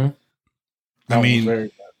 I mean,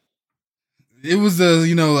 it was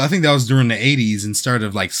I think that was during the 80s and start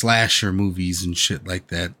of like slasher movies and shit like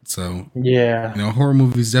that. So yeah, horror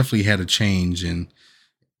movies definitely had a change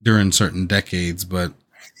during certain decades, but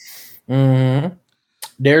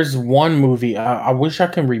there's one movie. I wish I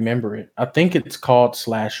can remember it. I think it's called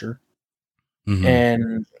Slasher.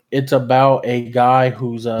 And it's about a guy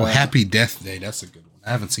who's Happy Death Day. That's a good one. I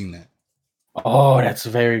haven't seen that. Oh, that's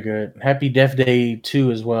very good. Happy Death Day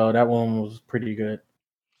 2 as well. That one was pretty good.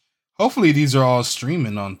 Hopefully these are all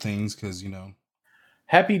streaming on things because,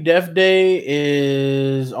 Happy Death Day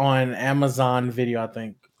is on Amazon Video, I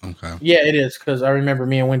think. Okay. Yeah, it is because I remember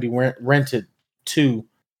me and Wendy rented 2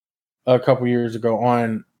 a couple years ago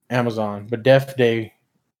on Amazon. But Death Day,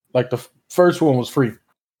 like the first one was free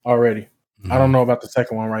already. I don't know about the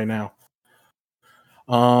second one right now.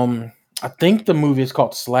 I think the movie is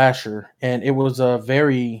called Slasher, and it was a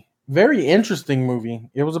very, very interesting movie.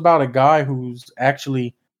 It was about a guy who's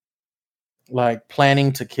actually like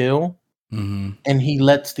planning to kill, and he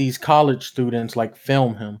lets these college students like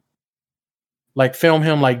film him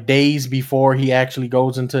like days before he actually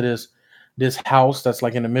goes into this house that's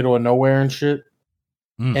like in the middle of nowhere and shit.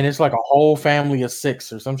 And it's like a whole family of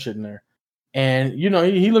 6 or some shit in there. And,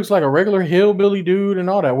 he looks like a regular hillbilly dude and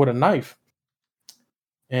all that with a knife.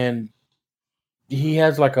 And he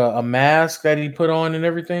has like a mask that he put on and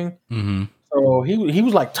everything. So he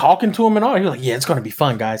was like talking to him and all. He was like, yeah, it's going to be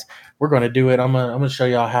fun, guys. We're going to do it. I'm going to show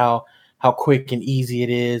y'all how quick and easy it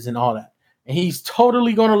is and all that. And he's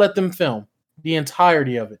totally going to let them film the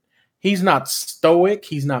entirety of it. He's not stoic.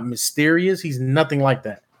 He's not mysterious. He's nothing like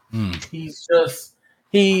that. He's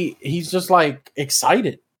just like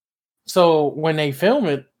excited. So when they film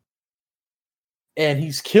it and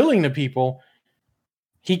he's killing the people,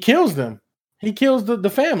 he kills them. He kills the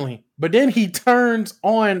family. But then he turns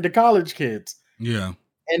on the college kids. Yeah.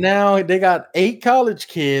 And now they got 8 college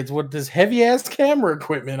kids with this heavy-ass camera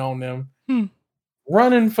equipment on them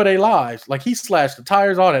running for their lives. Like he slashed the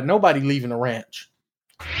tires, all that. Nobody leaving the ranch.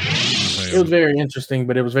 It was very interesting,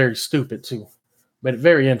 but it was very stupid too. But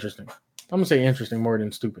very interesting. I'm going to say interesting more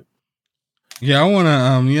than stupid. Yeah, I want to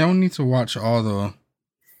I need to watch all the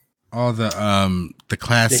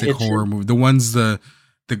classic horror movies. The ones the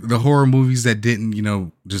horror movies that didn't,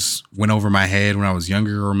 just went over my head when I was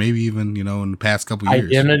younger or maybe even, in the past couple of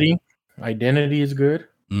years. Identity is good.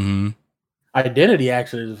 Identity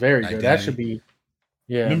actually is very good. That should be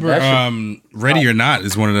remember Ready or Not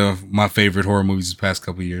is one of my favorite horror movies the past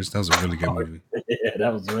couple of years. That was a really good movie. Yeah,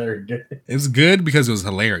 that was very good. It was good because it was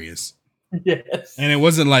hilarious. Yes. And it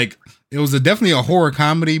wasn't like it was definitely a horror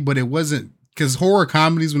comedy, but it wasn't because horror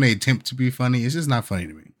comedies when they attempt to be funny, it's just not funny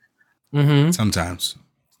to me. Sometimes.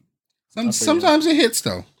 Sometimes it hits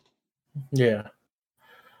though. Yeah.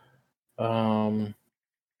 But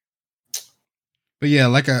yeah,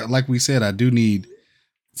 like we said, I do need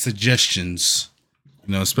suggestions.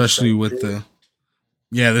 Especially with the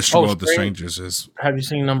Strangers is. Have you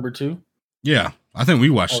seen number 2? Yeah, I think we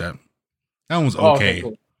watched that. That one was okay.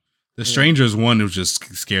 Cool. The Strangers one was just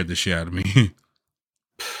scared the shit out of me.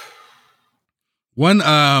 One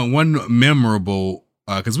memorable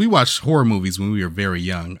because we watched horror movies when we were very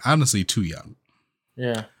young, honestly too young.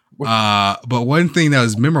 Yeah. But one thing that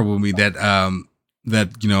was memorable to me that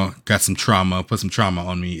got some trauma, put some trauma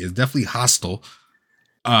on me is definitely Hostel.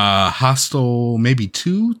 Hostel maybe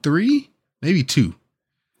 2, 3, maybe 2.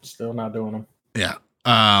 Still not doing them. Yeah.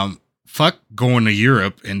 fuck going to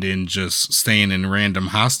Europe and then just staying in random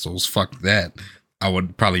hostels. Fuck that. I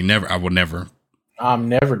would never. I'm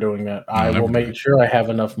never doing that. I will make sure I have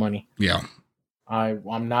enough money. Yeah.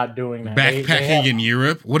 I'm not doing that. Backpacking in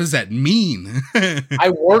Europe? What does that mean?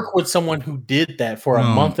 I work with someone who did that for a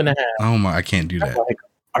month and a half. Oh my, I can't do that. Like,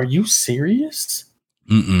 are you serious?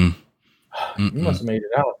 You must have made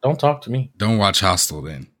it out. Don't talk to me. Don't watch Hostel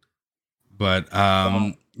then. But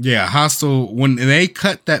yeah, Hostel, when they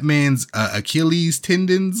cut that man's Achilles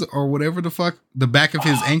tendons or whatever the fuck, the back of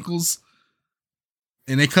his ankles,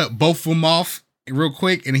 and they cut both of them off real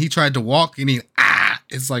quick, and he tried to walk and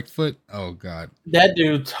it's like foot. Oh God. That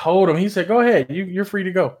dude told him, he said, go ahead, you're free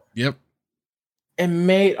to go. Yep. And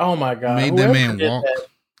oh my God. Made that man walk.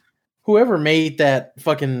 Whoever made that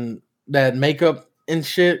makeup and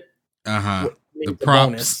shit. The props.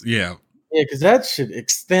 Bonus. Yeah. Yeah, because that shit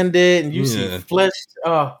extended and you see flesh.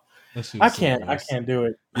 I can't do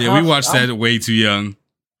it. Yeah, we watched that way too young.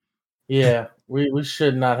 Yeah, we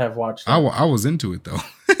should not have watched that. I was into it though.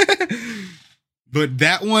 But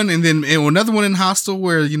that one, and then another one in Hostel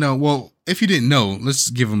where, if you didn't know, let's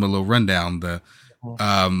give them a little rundown. The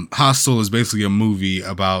Hostel is basically a movie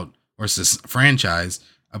about, or it's a franchise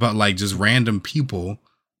about like just random people,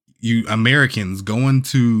 Americans going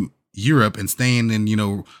to Europe and staying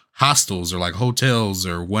in, hostels or like hotels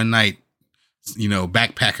or one night,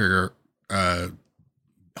 backpacker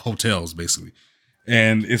hotels basically.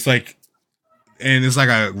 And it's like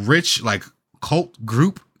a rich like cult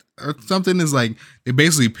group or something. Is like they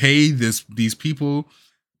basically pay these people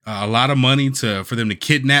a lot of money for them to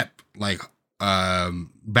kidnap like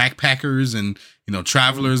backpackers and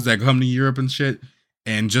travelers that come to Europe and shit,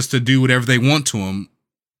 and just to do whatever they want to them,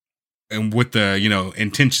 and with the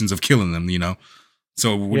intentions of killing them.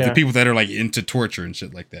 So with the people that are like into torture and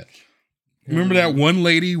shit like that. Remember that one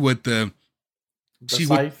lady with the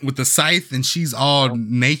scythe, and she's all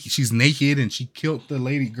naked. She's naked, and she killed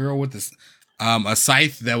the girl with this a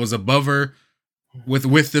scythe that was above her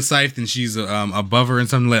with the scythe, and she's above her, and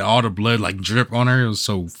something let all the blood like drip on her. It was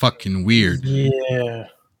so fucking weird. Yeah,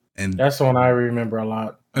 and that's one I remember a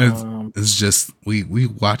lot. It's just we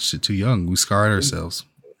watched it too young. We scarred ourselves.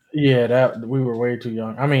 Yeah, that we were way too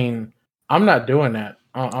young. I mean, I'm not doing that.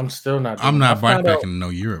 I'm still not. I'm not backpacking to no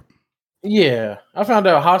Europe. Yeah, I found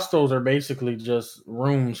out hostels are basically just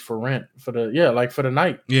rooms for rent for the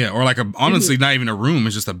night. Yeah, or like honestly not even a room.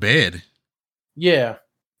 It's just a bed. Yeah.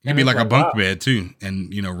 It could be like a bunk bed too,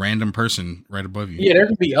 and random person right above you. Yeah, there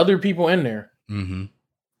could be other people in there. Mm-hmm.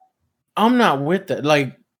 I'm not with that.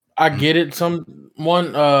 Like, I get it.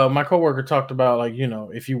 My coworker talked about like,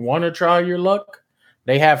 if you want to try your luck,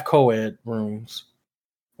 they have co-ed rooms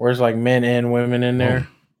where it's like men and women in there.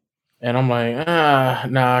 Oh. And I'm like,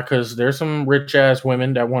 nah, because there's some rich ass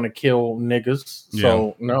women that want to kill niggas. Yeah.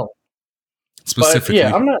 So no. Specifically,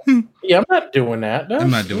 but, I'm not. Yeah, I'm not doing that. I'm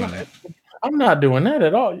not doing that. I'm not doing that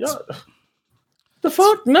at all. Y'all, the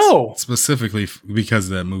fuck? No. Specifically because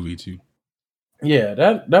of that movie too. Yeah,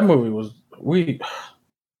 that movie was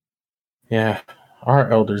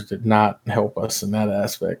our elders did not help us in that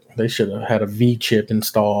aspect. They should have had a V chip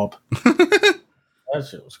installed. That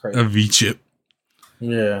shit was crazy. A V chip.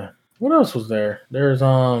 Yeah. What else was there? There's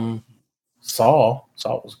Saw.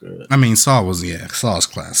 Saw was good. I mean, Saw's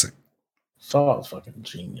classic. Saw is fucking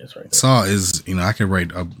genius right there. Saw is, I could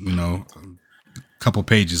write a couple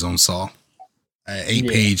pages on Saw.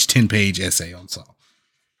 8-page, 10-page essay on Saw.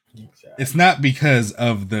 Exactly. It's not because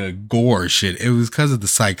of the gore shit. It was because of the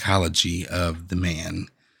psychology of the man.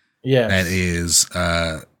 Yeah. That is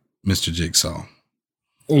Mr. Jigsaw.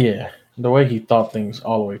 Yeah. The way he thought things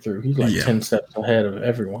all the way through. He's like 10 steps ahead of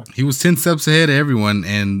everyone. He was 10 steps ahead of everyone.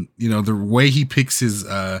 And, the way he picks his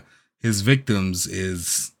victims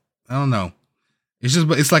is, I don't know.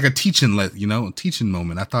 It's like a teaching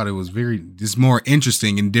moment. I thought it was just more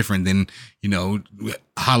interesting and different than,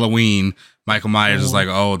 Halloween. Michael Myers is like,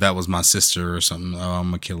 oh, that was my sister or something. Oh,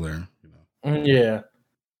 I'm a killer. Yeah.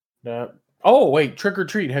 Oh, wait, Trick or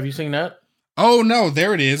Treat. Have you seen that? Oh, no,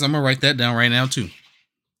 there it is. I'm going to write that down right now, too.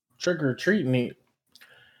 Trick or Treat, neat.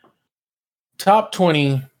 Top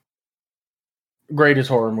 20 greatest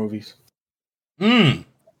horror movies. Trick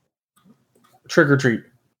or Treat.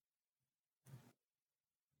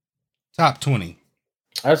 Top 20.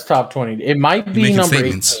 That's top 20. It might be number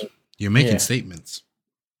 18. You're making statements.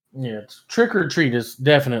 Yeah, Trick or Treat is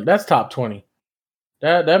definite. That's top 20.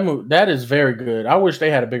 That is very good. I wish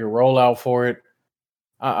they had a bigger rollout for it.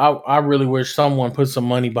 I really wish someone put some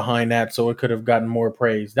money behind that so it could have gotten more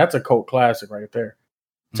praise. That's a cult classic right there.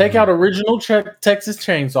 Take out original Texas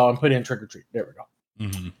Chainsaw and put in Trick or Treat. There we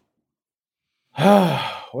go.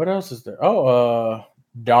 What else is there?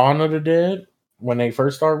 Dawn of the Dead when they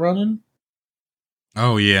first start running.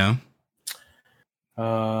 Oh yeah.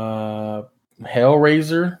 Hellraiser.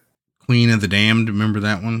 Queen of the Damned. Remember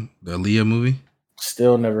that one? The Aaliyah movie.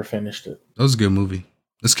 Still never finished it. That was a good movie.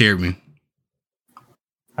 It scared me.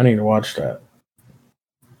 I need to watch that.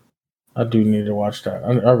 I do need to watch that.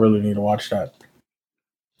 I really need to watch that.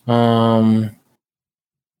 I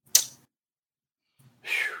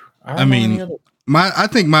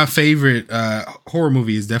think my favorite horror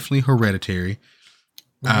movie is definitely Hereditary.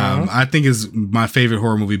 I think it's my favorite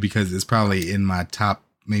horror movie because it's probably in my top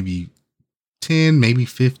maybe 10, maybe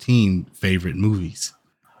 15 favorite movies.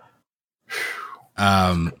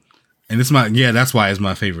 And that's why it's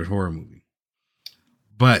my favorite horror movie.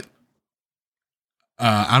 But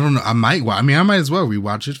I don't know. I might as well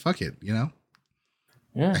rewatch it. Fuck it, you know.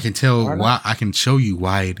 Yeah. I can tell why. I can show you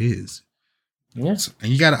why it is. Yes. Yeah.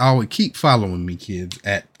 And you got to always keep following me, kids,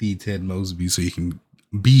 at the Ted Mosby, so you can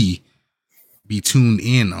be tuned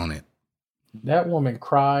in on it. That woman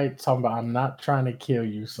cried, talking about "I'm not trying to kill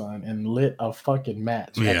you, son," and lit a fucking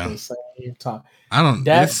match at the same time. I don't.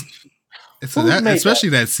 Especially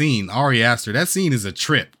that scene. Ari Aster. That scene is a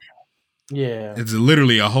trip. Yeah, it's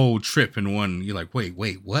literally a whole trip in one. You're like, wait,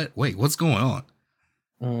 what? Wait, what's going on?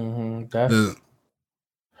 Mm-hmm.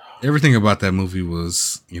 Everything about that movie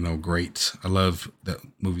was, great. I love that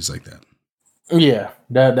movies like that. Yeah,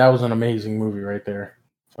 that was an amazing movie right there.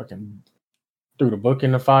 Fucking threw the book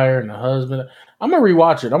in the fire and the husband. I'm gonna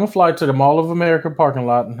rewatch it. I'm gonna fly to the Mall of America parking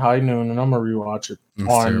lot in high noon, and I'm gonna rewatch it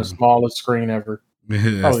on the smallest screen ever.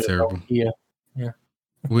 That's terrible. Yeah.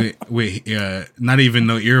 Wait, not even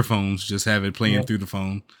no earphones. Just have it playing through the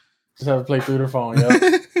phone. Just have it play through the phone. Yep.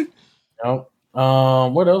 Yep.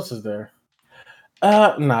 What else is there?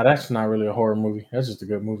 Nah, that's not really a horror movie. That's just a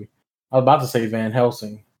good movie. I was about to say Van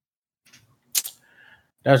Helsing.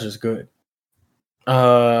 That's just good.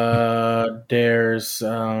 There's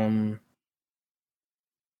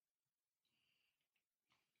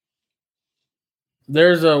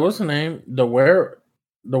what's the name? The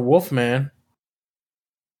Wolfman.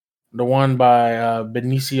 The one by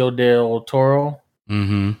Benicio del Toro.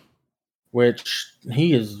 Mm-hmm. Which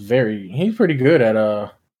he's pretty good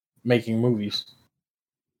at making movies.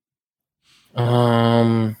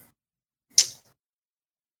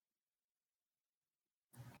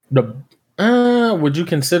 Would you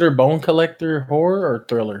consider Bone Collector horror or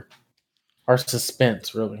thriller or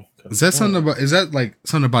suspense? Really? Is that something about? Is that like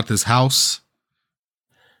something about this house?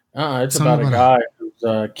 It's about a guy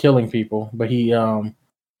who's killing people, but he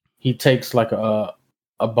takes like a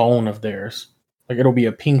bone of theirs, like it'll be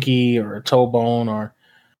a pinky or a toe bone or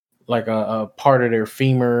like a part of their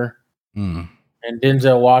femur. Mm. And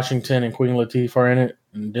Denzel Washington and Queen Latifah are in it,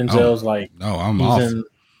 and Denzel's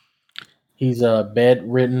he's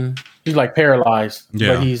bedridden. He's like paralyzed,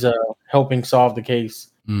 but he's helping solve the case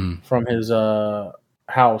from his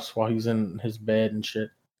house while he's in his bed and shit.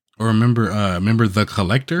 Or remember The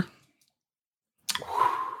Collector?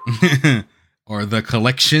 Or The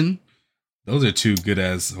Collection? Those are two good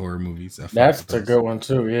ass horror movies. That's a good one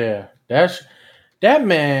too. Yeah, that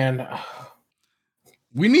man.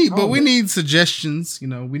 We need suggestions.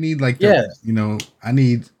 We need I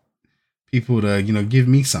need people to give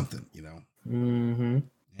me something. Mm-hmm.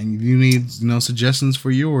 And you need suggestions for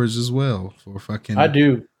yours as well for fucking. I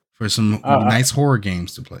do for some nice horror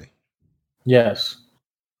games to play. Yes,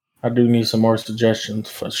 I do need some more suggestions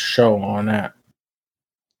for show on that.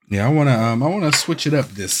 Yeah, I wanna switch it up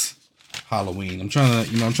this Halloween. I'm trying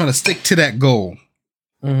to stick to that goal.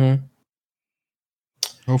 Mm-hmm.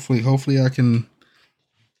 Hopefully I can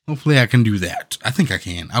do that. I think I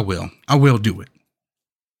can. I will do it.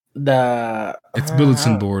 It's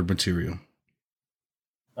bulletin board material.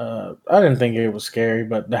 I didn't think it was scary,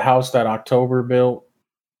 but the house that October built.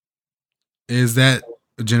 Is that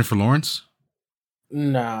Jennifer Lawrence?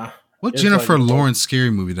 Nah. What Jennifer Lawrence scary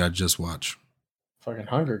movie did I just watch? Fucking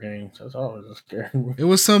Hunger Games. That's always a scary movie. It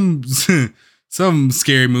was some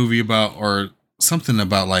scary movie about, or something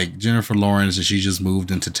about like Jennifer Lawrence and she just moved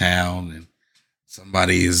into town and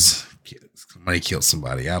somebody killed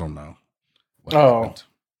somebody. I don't know. What happened.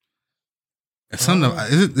 It's something.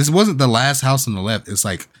 This wasn't The Last House on the Left. It's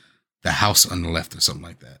like The House on the Left or something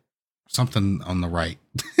like that. Something on the right.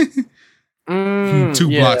 2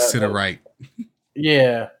 blocks to the right.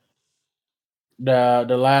 Yeah.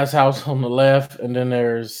 The Last House on the Left, and then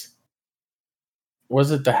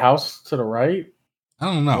was it The House to the Right? I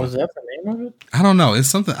don't know. Was that the name of it? I don't know. It's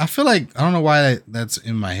something. I feel like I don't know why that's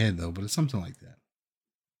in my head though, but it's something like that.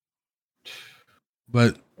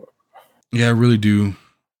 But yeah, I really do.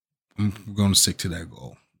 I'm going to stick to that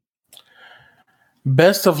goal.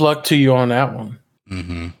 Best of luck to you on that one.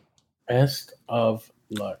 Mm-hmm. Best of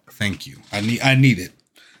luck. Thank you. I need it.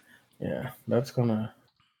 Yeah, that's gonna.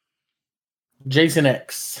 Jason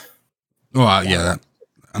X. Oh yeah.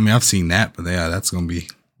 I've seen that, but yeah, that's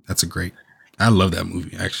a great. I love that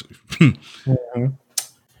movie actually. Mm-hmm. A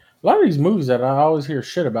lot of these movies that I always hear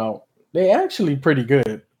shit about, they actually pretty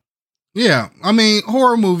good. Yeah, I mean,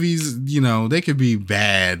 horror movies, they could be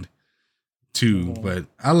bad too, but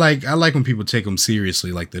I like when people take them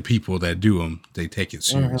seriously. Like the people that do them, they take it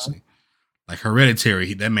seriously. Like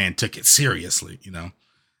Hereditary, that man took it seriously.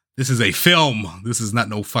 This is a film. This is not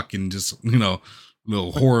no fucking just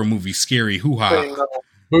little horror movie, scary hoo ha.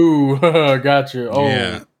 Boo, gotcha. Oh,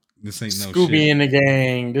 yeah, this ain't no Scooby shit. and the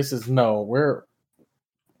gang. This is we're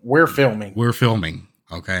filming. We're filming.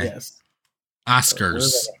 Okay. Yes.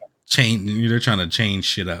 Oscars change. They're trying to change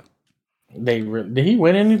shit up. Did he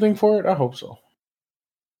win anything for it? I hope so.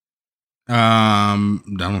 I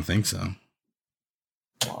don't think so.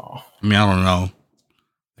 Oh. I mean, I don't know.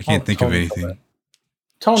 I can't think of anything.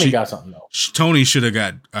 Tony got something though. Tony should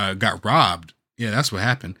have got robbed. Yeah, that's what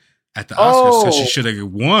happened at the Oscars. So she should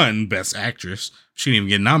have won Best Actress. She didn't even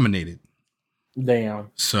get nominated. Damn.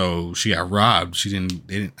 So she got robbed. They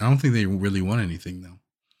didn't. I don't think they really won anything though.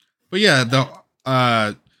 But yeah, the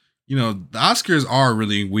Oscars are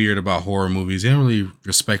really weird about horror movies. They don't really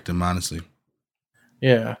respect them, honestly.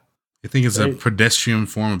 Yeah. I think it's a pedestrian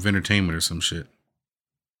form of entertainment or some shit.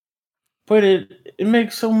 But it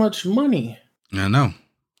makes so much money. I know.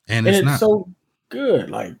 And it's not so good.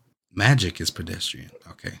 Like magic is pedestrian.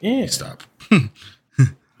 Okay. Yeah. Stop.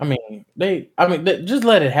 I mean, just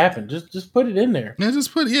let it happen. Just put it in there. Yeah,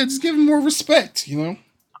 just give them more respect,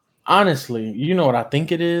 Honestly, you know what I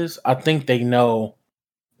think it is? I think they know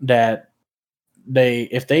that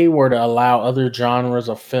if they were to allow other genres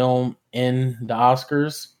of film in the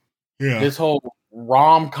Oscars, this whole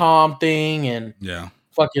rom-com thing and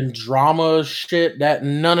fucking drama shit, that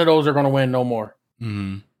none of those are going to win no more.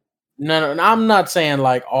 Mm-hmm. None. I'm not saying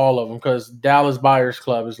like all of them, because Dallas Buyers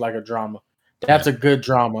Club is like a drama. That's a good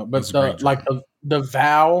drama, but the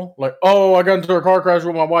Vow, like, oh, I got into a car crash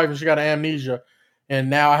with my wife and she got amnesia,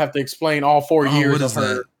 and now I have to explain all 4 years of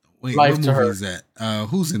her life to her. What movie is that?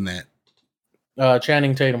 Who's in that?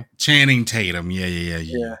 Channing Tatum. Channing Tatum.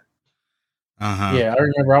 Yeah. Uh-huh. Yeah, I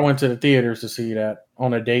remember I went to the theaters to see that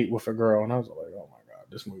on a date with a girl, and I was like, oh my god,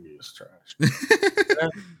 this movie is trash.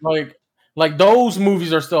 like those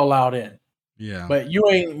movies are still allowed in. Yeah, but you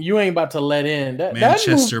ain't about to let in that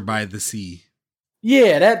Manchester by the Sea.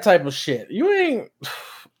 Yeah, that type of shit. You ain't.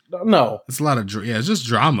 No, it's a lot of it's just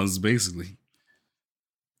dramas basically.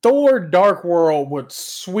 Thor: Dark World would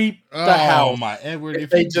sweep the house. Oh my Edward!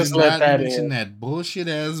 If they just let that in that bullshit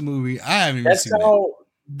ass movie, I haven't even seen that.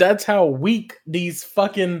 That's how weak these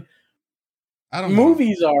fucking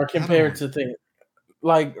movies are compared to things.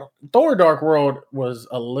 Like Thor: Dark World was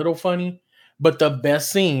a little funny, but the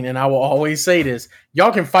best scene, and I will always say this,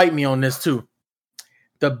 y'all can fight me on this too.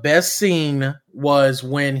 The best scene was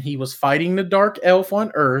when he was fighting the dark elf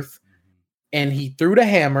on Earth, and he threw the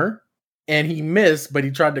hammer, and he missed, but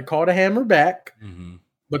he tried to call the hammer back. Mm-hmm.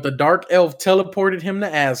 But the dark elf teleported him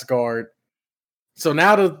to Asgard. So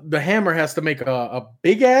now the hammer has to make a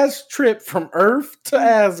big ass trip from Earth to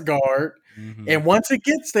Asgard. Mm-hmm. And once it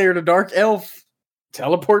gets there, the dark elf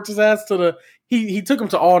teleports his ass to he took him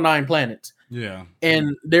to all 9 planets. Yeah.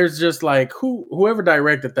 And there's just like whoever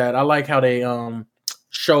directed that, I like how they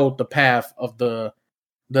showed the path of the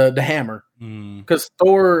hammer. Because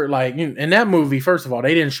Thor, like in that movie, first of all,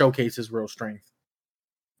 they didn't showcase his real strength.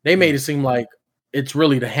 They made it seem like it's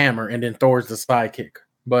really the hammer and then Thor's the sidekick.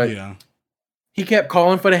 But he kept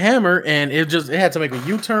calling for the hammer, and it had to make a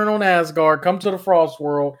U-turn on Asgard, come to the Frost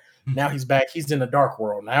world. Now he's back. He's in the dark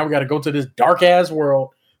world. Now we got to go to this dark ass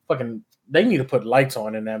world. Fucking, they need to put lights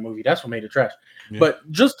on in that movie. That's what made it trash. Yeah. But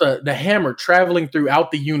just the hammer traveling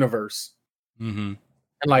throughout the universe, and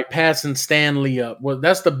like passing Stan Lee up. Well,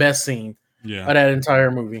 that's the best scene of that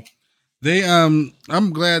entire movie. They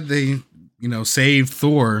I'm glad they saved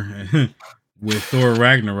Thor with Thor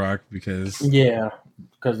Ragnarok because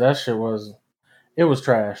that shit was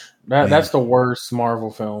trash. That's the worst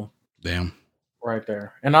Marvel film. Damn. Right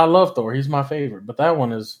there. And I love Thor. He's my favorite. But that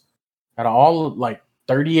one is, out of all like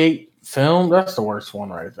 38 film, that's the worst one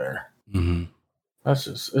right there. Mm-hmm. That's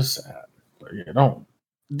just, it's sad. But yeah,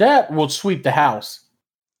 that will sweep the house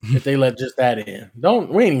if they let just that in.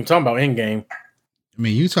 We ain't even talking about Endgame. I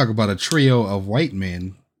mean, you talk about a trio of white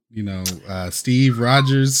men, Steve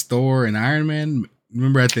Rogers, Thor, and Iron Man.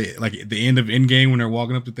 Remember at the end of Endgame when they're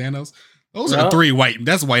walking up to Thanos? Those are 3 white.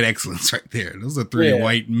 That's white excellence right there. Those are 3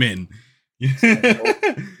 white men. Just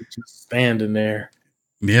standing there.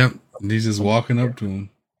 Yep, he's just walking up to him.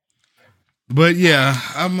 But yeah,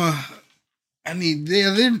 I need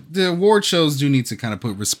the award shows do need to kind of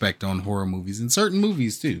put respect on horror movies and certain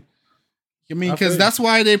movies too. I mean, because that's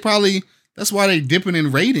why they dipping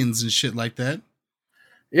in ratings and shit like that.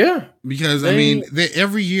 Yeah, because I mean,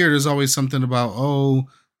 every year there's always something about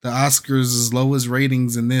the Oscars is lowest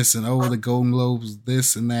ratings in this, and the Golden Globes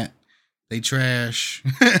this and that. They trash.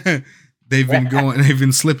 They've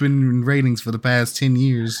been slipping in ratings for the past 10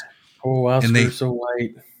 years. Oh, Oscars so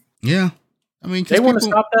white. Yeah, I mean, they want to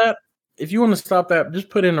stop that. If you want to stop that, just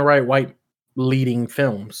put in the right white leading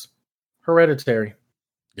films. Hereditary.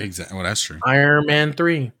 Exactly. Well, that's true. Iron Man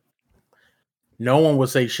 3. No one would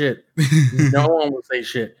say shit. No one would say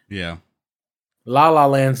shit. Yeah. La La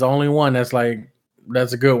Land's the only one that's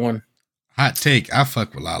a good one. Hot take. I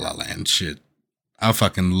fuck with La La Land shit. I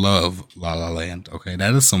fucking love La La Land. Okay.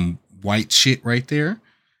 That is some white shit right there.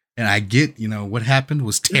 And I get, what happened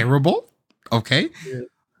was terrible. Okay. Yeah.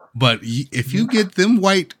 But if you get them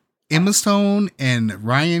white Emma Stone and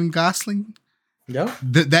Ryan Gosling, yeah,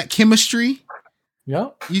 that chemistry, yeah,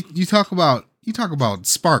 you talk about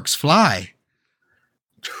sparks fly.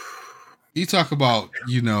 You talk about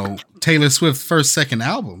Taylor Swift's second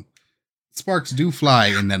album, sparks do fly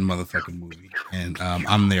in that motherfucking movie, and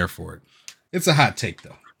I'm there for it. It's a hot take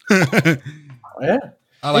though. Yeah,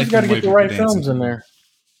 I like. You got to get the right films in there.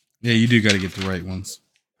 Yeah, you do got to get the right ones.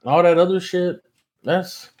 All that other shit,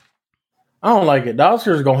 I don't like it. The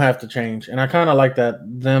Oscars are gonna have to change, and I kind of like that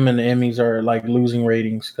them and the Emmys are losing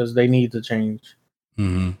ratings because they need to change.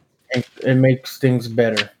 Mm-hmm. And it makes things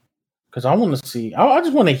better. Because I want to see. I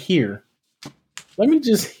just want to hear. Let me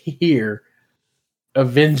just hear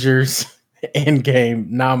Avengers Endgame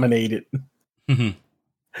nominated. Mm-hmm.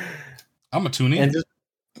 I'm gonna tune in. And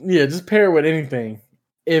just pair it with anything.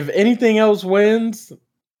 If anything else wins,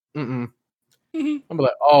 I'm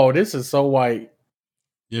like, oh, this is so white.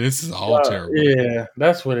 Yeah, this is all terrible. Yeah,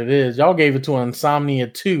 that's what it is. Y'all gave it to Insomnia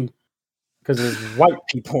 2 because there's white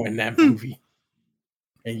people in that movie.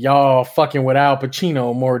 And y'all fucking with Al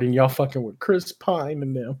Pacino more than y'all fucking with Chris Pine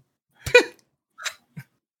and them.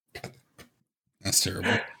 That's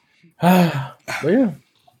terrible. Yeah.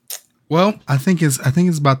 Well, I think it's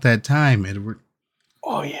about that time, Edward.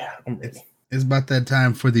 Oh yeah, I'm ready. It's about that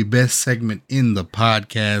time for the best segment in the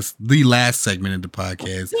podcast, the last segment in the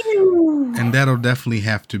podcast. And that'll definitely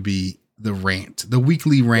have to be the rant, the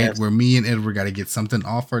weekly rant where me and Edward got to get something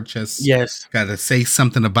off our chest. Yes. Got to say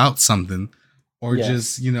something about something or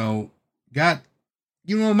just, might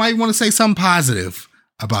want to say something positive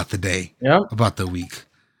about the day, about the week.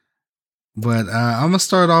 But I'm going to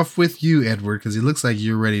start off with you, Edward, because it looks like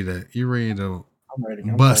you're ready to I'm ready.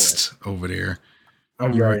 bust over there.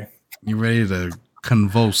 I'm ready. You ready to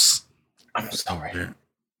convulse? I'm so ready.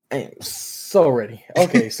 I am so ready.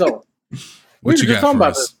 Okay, so we were just talking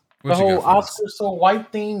about the whole Oscar so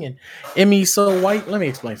white thing and Emmy so white. Let me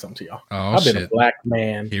explain something to y'all. Oh, I've been a black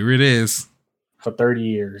man. Here it is. For 30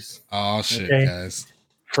 years. Oh shit, guys.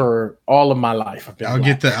 For all of my life. I'll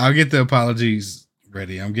get the apologies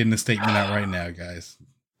ready. I'm getting the statement out right now, guys.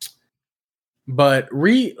 But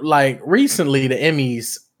recently the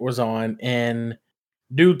Emmys was on, and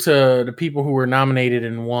due to the people who were nominated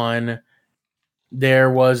and won, there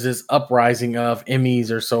was this uprising of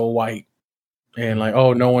Emmys are so white. And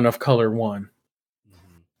no one of color won.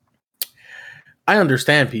 Mm-hmm. I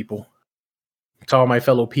understand people. To all my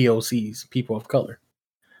fellow POCs, people of color.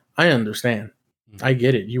 I understand. Mm-hmm. I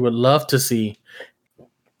get it. You would love to see,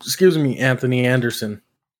 Anthony Anderson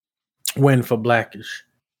win for Blackish.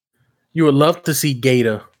 You would love to see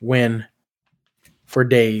Gator win for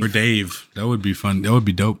Dave. For Dave. That would be fun. That would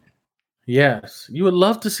be dope. Yes. You would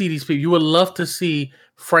love to see these people. You would love to see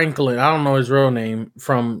Franklin, I don't know his real name,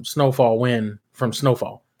 from Snowfall win from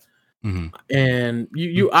Snowfall. Mm-hmm. And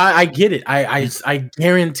I get it. I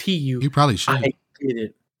guarantee you. You probably should. I get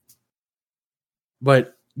it.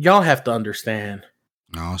 But y'all have to understand.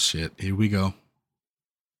 Oh shit! Here we go.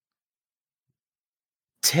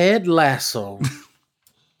 Ted Lasso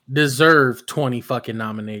deserved 20 fucking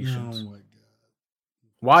nominations. Oh my god!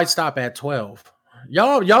 Why stop at 12?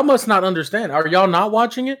 Y'all must not understand. Are y'all not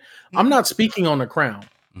watching it? I'm not speaking on The Crown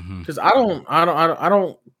because I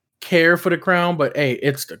don't care for The Crown, but hey,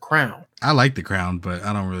 it's The Crown. I like The Crown, but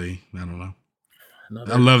I don't know.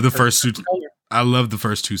 I love the first two. I love the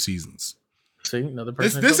first two seasons. See, another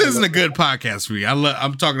person. This isn't a good podcast for you.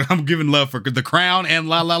 I'm giving love for The Crown and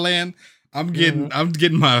La La Land. I'm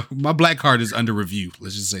getting my black heart is under review.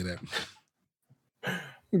 Let's just say that. I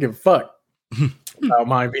don't give a fuck about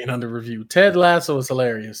mine being under review. Ted Lasso is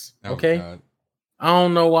hilarious. Okay. I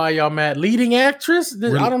don't know why y'all mad. Leading actress?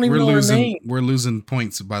 I don't even know her name. We're losing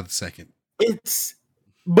points by the second.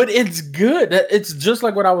 But it's good. It's just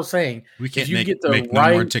like what I was saying. We can't make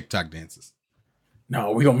no more TikTok dances.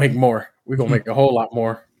 No, we're going to make more. We're going to make a whole lot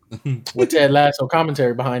more. With Ted Lasso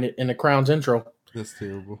commentary behind it in the Crown's intro. That's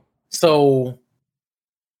terrible. So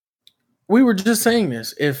we were just saying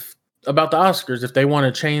this. About the Oscars, if they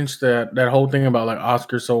want to change that whole thing about like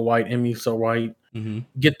Oscars so white, Emmy so white,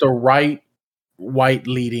 get the right white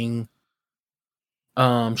leading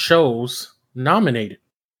shows nominated.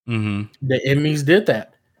 The Emmys did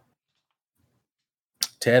that.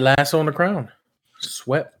 Ted Lasso on The Crown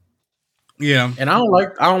swept. Yeah, and I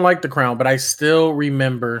don't like The Crown, but I still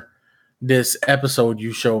remember this episode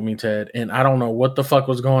you showed me, Ted, and I don't know what the fuck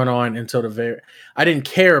was going on until I didn't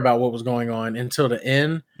care about what was going on until the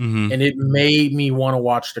end, and it made me want to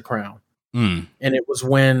watch The Crown. And it was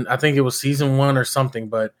when I think it was season 1 or something,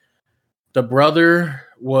 but the brother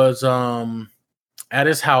was at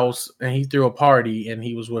his house and he threw a party and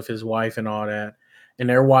he was with his wife and all that, and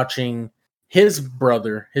they're watching his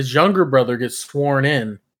younger brother get sworn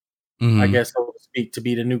in, I guess so to speak, to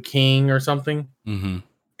be the new king or something.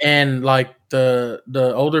 And like the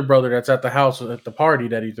older brother that's at the house at the party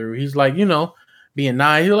that he threw, he's like, being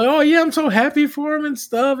nice. He's like, oh yeah, I'm so happy for him and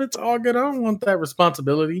stuff. It's all good. I don't want that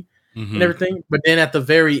responsibility and everything. But then at the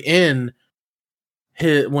very end,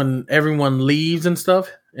 when everyone leaves and stuff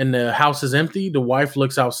and the house is empty, the wife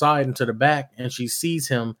looks outside into the back and she sees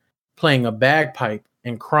him playing a bagpipe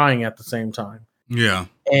and crying at the same time. Yeah.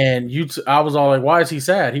 And I was all like, why is he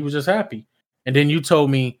sad? He was just happy. And then you told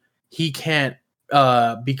me he can't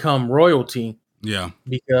become royalty,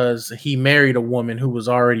 because he married a woman who was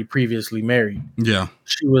already previously married. Yeah,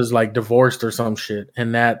 she was like divorced or some shit,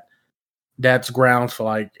 and that's grounds for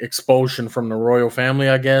like expulsion from the royal family,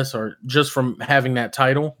 I guess, or just from having that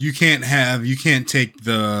title. You can't take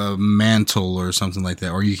the mantle or something like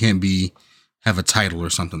that, or you can't have a title or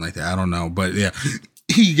something like that. I don't know, but yeah,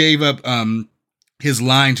 he gave up his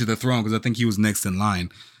line to the throne because I think he was next in line.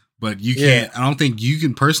 But you can't. I don't think you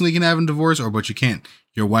can personally have a divorce, but you can't.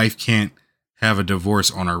 Your wife can't have a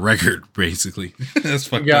divorce on her record. Basically, that's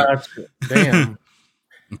fucked up. Damn,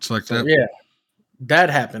 it's like that. Yeah,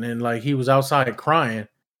 that happened, and like he was outside crying,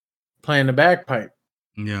 playing the bagpipe.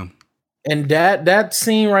 Yeah, and that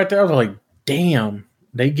scene right there, I was like, damn,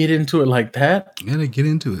 they get into it like that. Yeah, they get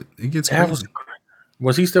into it. It gets crazy.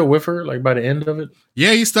 Was he still with her? Like by the end of it?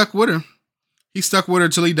 Yeah, he stuck with her. He stuck with her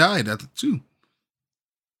till he died. Too.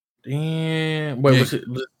 Damn. Wait,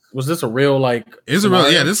 was this a real like? It's a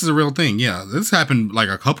real. Yeah, this is a real thing. Yeah, this happened like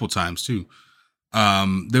a couple times too.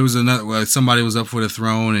 There was another. Somebody was up for the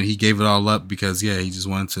throne and he gave it all up because he just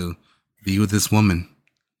wanted to be with this woman.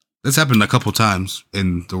 This happened a couple times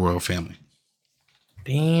in the royal family.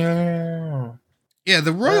 Damn. Yeah,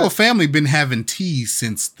 the royal family been having tea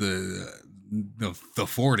since the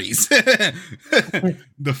 40s.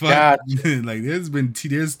 The fuck, gotcha. Like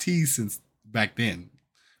there's tea since back then.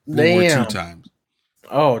 War 2 times.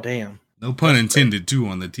 Oh damn! No pun intended too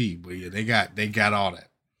on the tea, but yeah, they got all that.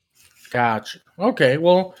 Gotcha. Okay,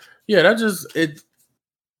 well, yeah, that just it.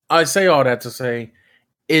 I say all that to say,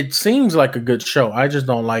 it seems like a good show. I just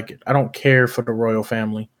don't like it. I don't care for the royal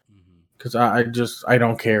family because I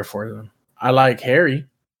don't care for them. I like Harry.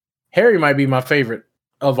 Harry might be my favorite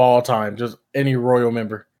of all time. Just any royal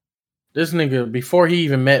member. This nigga, before he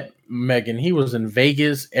even met Meghan, he was in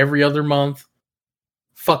Vegas every other month.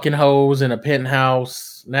 Fucking hoes in a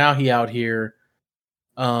penthouse. Now he out here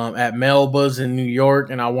at Melba's in New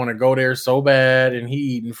York, and I want to go there so bad. And he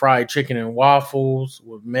eating fried chicken and waffles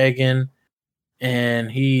with Meghan,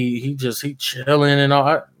 and he chilling and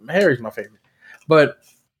all. Harry's my favorite, but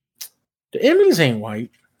the Emmys ain't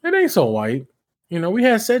white. It ain't so white. We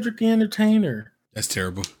had Cedric the Entertainer. That's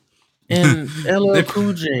terrible. And LL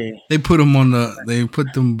Cool J. They put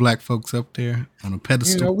them black folks up there on a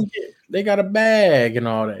pedestal. They got a bag and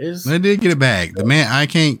all that. They did get a bag. The man, I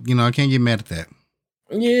can't get mad at that.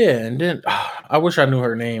 Yeah, and then I wish I knew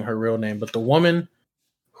her real name, but the woman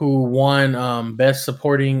who won Best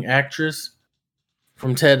Supporting Actress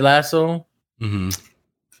from Ted Lasso,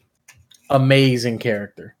 amazing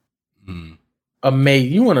character.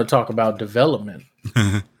 Amazing. You want to talk about development?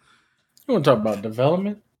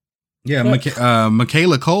 Yeah,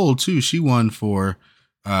 Michaela Cole too. She won for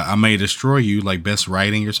I May Destroy You, like Best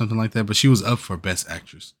Writing or something like that. But she was up for Best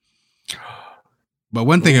Actress. But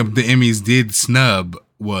one thing the Emmys did snub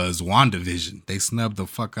was WandaVision. They snubbed the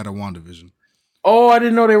fuck out of WandaVision. Oh, I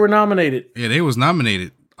didn't know they were nominated. Yeah, they was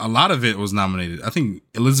nominated. A lot of it was nominated. I think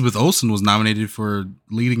Elizabeth Olsen was nominated for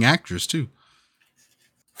leading actress too.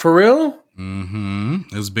 For real?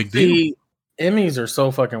 It was a big deal. Emmys are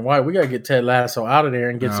so fucking white. We gotta get Ted Lasso out of there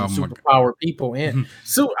and get some superpower people in.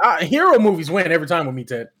 So hero movies win every time with me,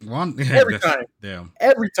 Ted. Every time. Damn.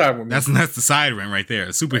 Every time with me. That's the side rant right there.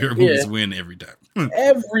 Superhero movies win every time.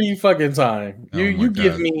 Every fucking time. You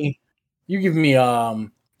give me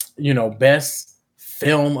best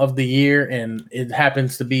film of the year, and it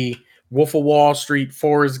happens to be Wolf of Wall Street,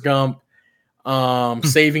 Forrest Gump,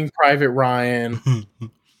 Saving Private Ryan,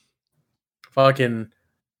 fucking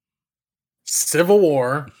Civil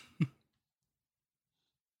War,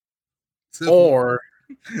 or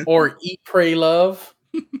Eat, Pray, Love.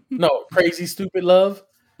 No, Crazy Stupid Love.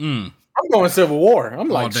 I'm going Civil War. I'm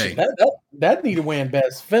like, shit, that need to win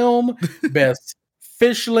best film, best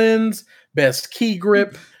fish lens, best key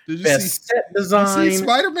grip, best set design. You see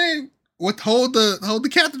Spider-Man hold the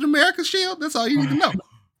Captain America shield? That's all you need to know.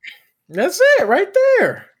 That's it right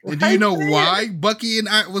there. Do you know why Bucky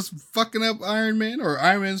was fucking up Iron Man, or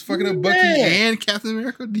Iron Man's fucking up Bucky and Captain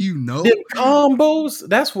America? Do you know? The combos.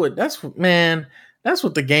 That's what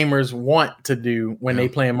the gamers want to do when they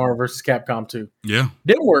play in Marvel vs. Capcom 2. Yeah.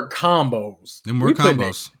 Them were combos.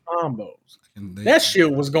 Combos. That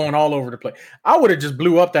shield was going all over the place. I would have just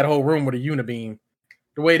blew up that whole room with a unibeam.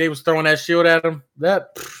 The way they was throwing that shield at him,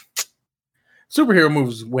 superhero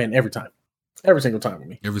movies win every time. Every single time with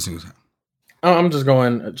me. Every single time. I'm just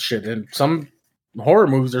going shit. And some horror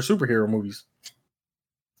movies are superhero movies.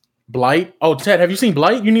 Blight. Oh, Ted, have you seen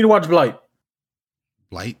Blight? You need to watch Blight.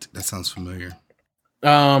 Blight? That sounds familiar.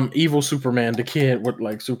 Evil Superman, the kid with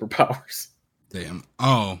like superpowers. Damn.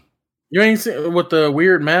 Oh. You ain't seen with the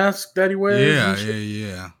weird mask that he wears?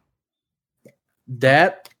 Yeah.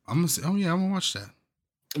 That I'm gonna watch that.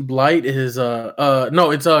 Blight is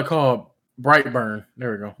no, it's called Brightburn.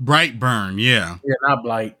 There we go. Brightburn, yeah. Yeah, not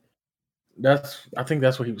Blight. I think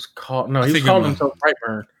that's what he was called. No, he was calling himself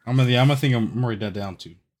Brightburn. I'm gonna write that down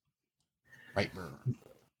too. Brightburn.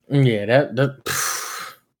 Yeah, that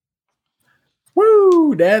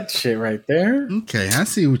woo, that shit right there. Okay, I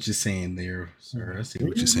see what you're saying there, sir. I see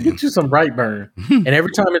what you're saying. Get you some Brightburn. And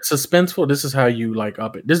every time it's suspenseful, this is how you like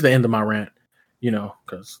up it. This is the end of my rant,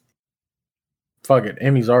 because fuck it.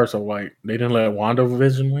 Emmys are so white. They didn't let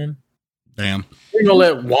WandaVision win. Damn. They gonna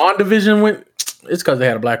let WandaVision win? It's because they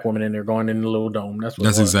had a black woman in there going in the little dome.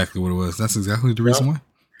 That's exactly what it was. That's exactly the reason why.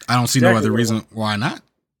 I don't see no other reason why not.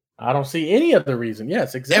 I don't see any other reason.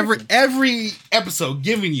 Yes, exactly. Every episode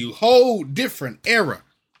giving you whole different era.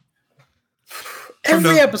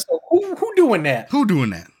 Every episode. Who doing that? Who doing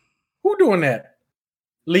that?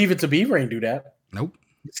 Leave It to Beaver ain't do that. Nope.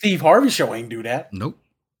 Steve Harvey Show ain't do that. Nope.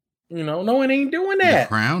 No one ain't doing that.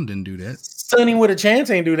 The Crown didn't do that. Sonny with a Chance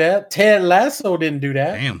ain't do that. Ted Lasso didn't do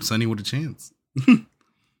that. Damn, Sonny with a Chance.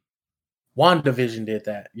 WandaVision did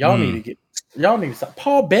that. Y'all need to stop.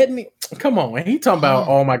 Paul Bettany, come on, man. He talking about,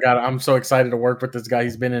 oh my God, I'm so excited to work with this guy.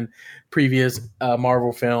 He's been in previous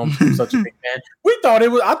Marvel films. I'm such a big fan. I thought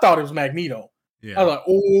it was Magneto. Yeah. I was like,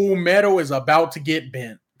 oh, Metal is about to get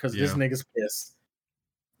bent because this nigga's pissed.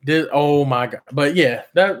 Oh my God. But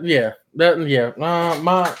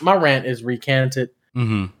my rant is recanted.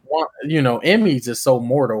 Emmys is so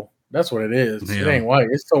mortal. That's what it is. Yeah. It ain't white.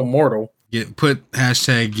 It's so mortal. Put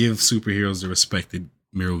hashtag give superheroes the respected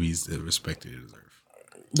movies the respect they deserve.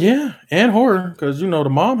 Yeah, and horror, because the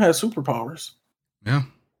mom has superpowers. Yeah.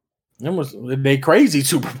 They crazy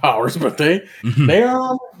superpowers, but they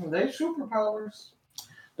superpowers.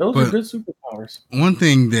 Those are good superpowers. One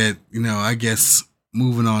thing that, I guess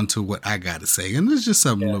moving on to what I gotta say, and this is just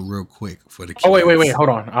something real quick for the kids. Oh, wait, hold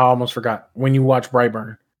on. I almost forgot. When you watch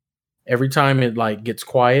Brightburn, every time it gets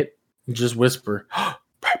quiet, just whisper,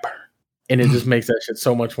 Brightburn. And it just makes that shit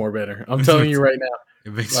so much more better. I'm telling you right now.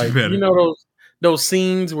 It makes it better. Those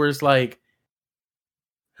scenes where it's like,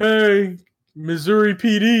 hey, Missouri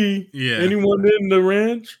PD. Yeah. Anyone in the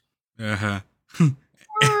ranch? Uh-huh.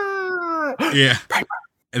 Yeah.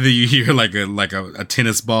 And then you hear like a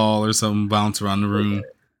tennis ball or something bounce around the room.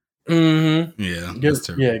 Mm-hmm. Yeah. That's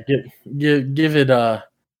terrible. Yeah.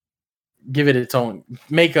 Give it its own.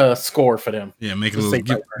 Make a score for them. Yeah. Give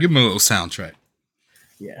them a little soundtrack.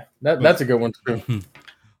 Yeah, that's a good one too.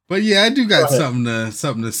 But yeah, I do got something to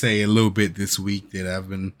say a little bit this week that I've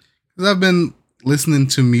been listening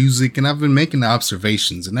to music and I've been making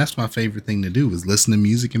observations, and that's my favorite thing to do is listen to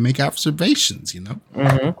music and make observations.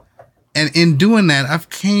 Mm-hmm. And in doing that, I've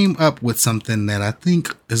came up with something that I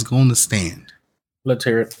think is going to stand. Let's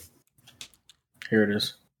hear it. Here it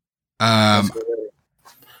is. I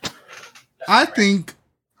think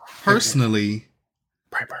personally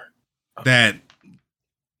that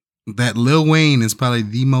Lil Wayne is probably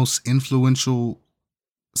the most influential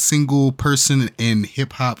single person in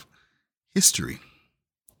hip hop history.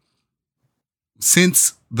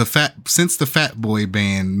 since the Fat Boy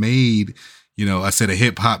band made, I said a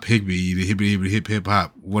hip hop Higby, the hip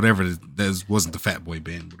hop, whatever that wasn't the Fat Boy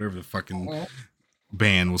band, whatever the fucking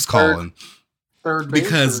band was called. Third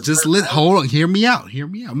because just hold on, hear me out.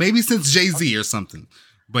 Maybe since Jay-Z or something,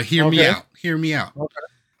 but hear me out. Okay.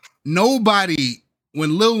 Nobody,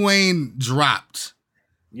 when Lil Wayne dropped,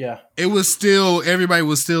 it was still, everybody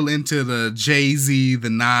was still into the Jay-Z, the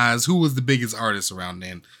Nas, who was the biggest artist around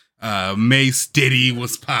then. Mace, Diddy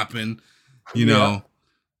was popping, you know.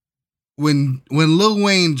 When Lil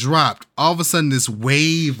Wayne dropped, all of a sudden this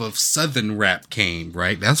wave of Southern rap came,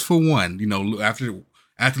 right? That's for one.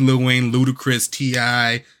 After Lil Wayne, Ludacris,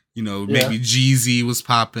 T.I., maybe Jeezy was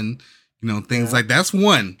popping, things like that's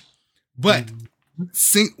one. But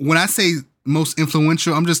when I say most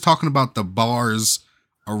influential, I'm just talking about the bars,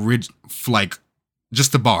 like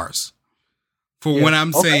just the bars. For when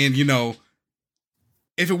I'm saying,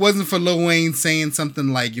 if it wasn't for Lil Wayne saying something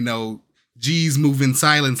like, G's move in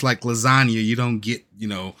silence like lasagna, you don't get,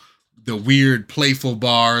 the weird playful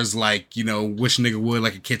bars like, wish nigga would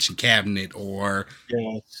like a kitchen cabinet, or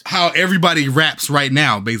how everybody raps right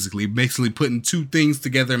now, basically putting two things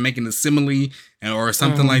together, making a simile or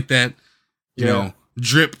something like that.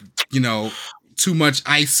 Drip, too much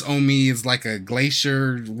ice on me is like a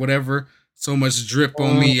glacier, whatever. So much drip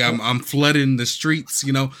on me, I'm flooding the streets,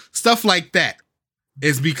 stuff like that.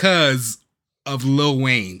 Is because of Lil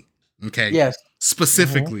Wayne. Okay. Yes.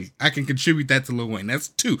 Specifically, I can contribute that to Lil Wayne. That's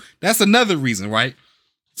two. That's another reason, right?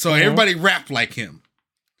 So everybody rapped like him.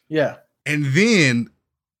 Yeah. And then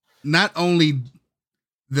not only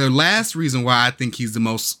the last reason why I think he's the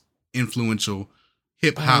most influential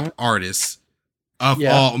hip hop artist of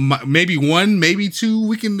all, maybe one, maybe two,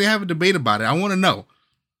 we can have a debate about it. I want to know.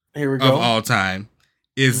 Here we go. Of all time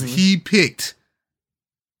is he picked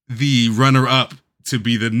the runner up to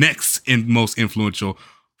be the next and most influential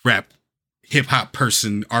rap hip hop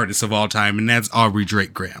artist of all time, and that's Aubrey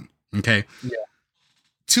Drake Graham. Okay. Yeah.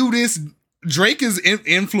 To this, Drake is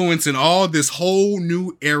influencing all this whole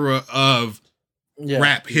new era of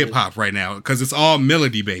rap hip hop right now, because it's all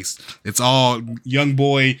melody based. It's all young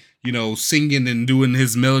boy, singing and doing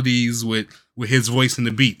his melodies with his voice in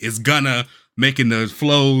the beat. It's Gunna making the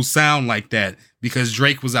flows sound like that because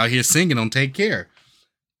Drake was out here singing on Take Care.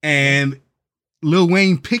 And Lil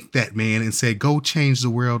Wayne picked that, man, and said, go change the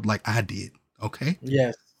world like I did. Okay?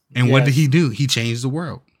 Yes. And what did he do? He changed the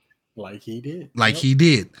world. Like he did. He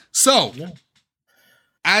did. So,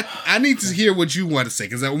 I need to hear what you want to say.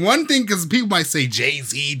 Because one thing, because people might say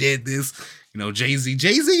Jay-Z did this. Jay-Z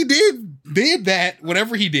did that,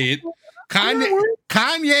 whatever he did. Kanye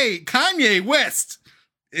West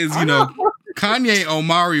is, Kanye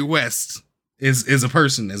Omari West is a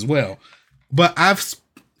person as well. But I've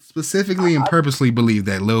specifically and purposely believe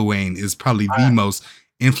that Lil Wayne is probably the most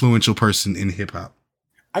influential person in hip hop.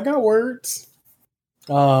 I got words.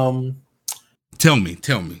 Tell me.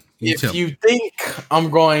 If you think I'm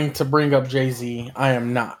going to bring up Jay-Z, I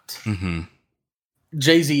am not.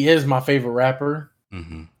 Jay-Z is my favorite rapper.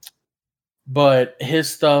 But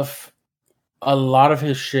his stuff, a lot of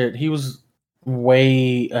his shit, he was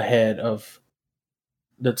way ahead of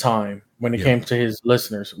the time when it came to his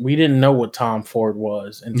listeners. We didn't know what Tom Ford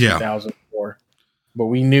was in 2004, but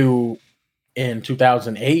we knew in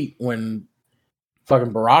 2008 when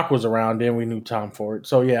fucking Barack was around, then we knew Tom Ford.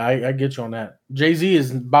 So yeah, I get you on that. Jay-Z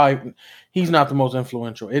he's not the most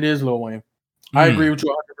influential. It is Lil Wayne. I agree with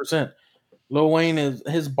you 100%. Lil Wayne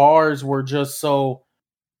his bars were just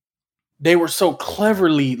they were so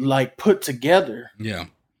cleverly put together. Yeah.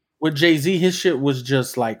 With Jay-Z, his shit was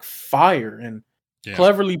just fire and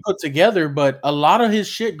cleverly put together, but a lot of his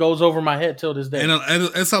shit goes over my head till this day. And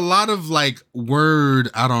it's a lot of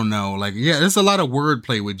word, I don't know. There's a lot of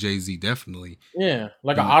wordplay with Jay-Z, definitely. Yeah.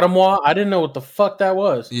 Like an Ottawa. I didn't know what the fuck that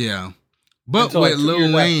was. Yeah. But with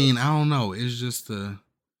Lil Wayne, I don't know. It's just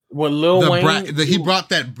with Lil Wayne, he brought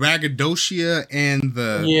that braggadocio and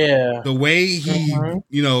the way he,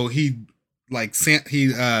 he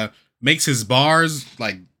makes his bars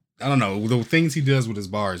I don't know, the things he does with his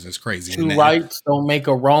bars is crazy. 2 rights don't make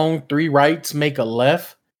a wrong, 3 rights make a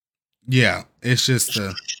left. Yeah, it's just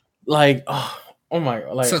oh my,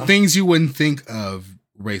 so things you wouldn't think of.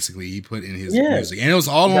 Basically, he put in his music, and it was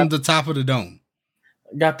all on the top of the dome.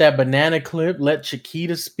 Got that banana clip. Let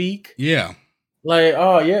Chiquita speak. Yeah, it's.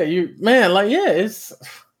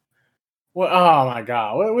 Well, oh my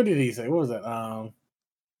god, what did he say? What was that?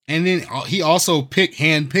 And then he also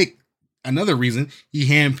handpicked. Another reason he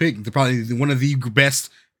handpicked probably one of the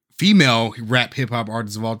best female rap hip hop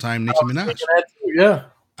artists of all time, Nicki Minaj. Yeah,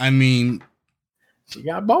 I mean, she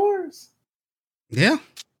got bars. Yeah,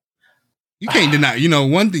 You can't deny,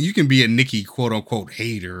 one thing, you can be a Nicki quote unquote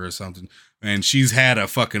hater or something, and she's had a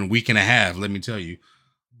fucking week and a half, let me tell you.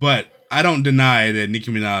 But I don't deny that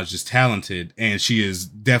Nicki Minaj is talented, and she is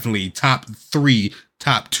definitely top 3,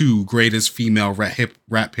 top 2 greatest female hip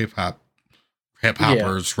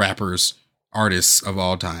hoppers, rappers, artists of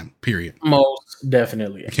all time, period. Most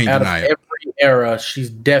definitely. You can't deny it. Every era, she's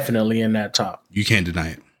definitely in that top. You can't deny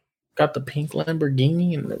it. Got the pink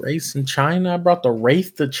Lamborghini and the race in China. I brought the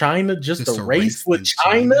Wraith to China just to race with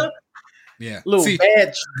China. Yeah, little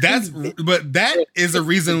bad. That is a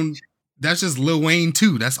reason. That's just Lil Wayne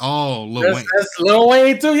too. That's all Lil Wayne. That's Lil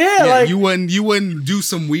Wayne too. Yeah, like you wouldn't do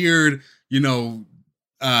some weird, rhyming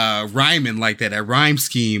like that. A rhyme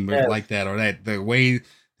scheme like that, or that the way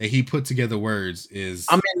that he put together words is.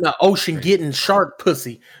 I'm in the ocean getting shark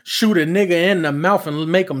pussy. Shoot a nigga in the mouth and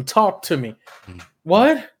make him talk to me.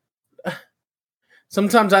 What?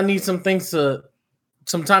 Sometimes I need some time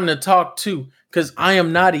to talk to, because I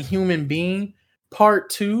am not a human being. Part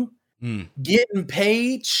 2, getting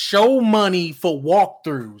paid, show money for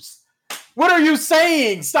walkthroughs. What are you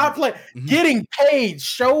saying? Stop playing. Getting paid,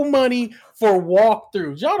 show money for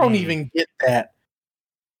walkthroughs. Y'all don't even get that.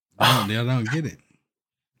 No, y'all don't get it.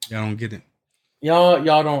 Y'all don't get it. Y'all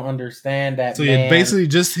don't understand that. So yeah, basically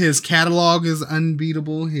just his catalog is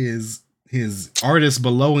unbeatable. His artists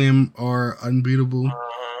below him are unbeatable.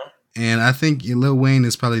 And I think Lil Wayne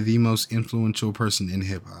is probably the most influential person in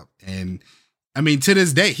hip hop. And I mean, to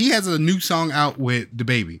this day, he has a new song out with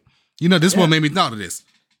DaBaby. This one made me thought of this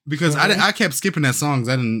because I kept skipping that song.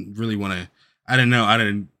 I didn't really want to. I don't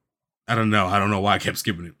know why I kept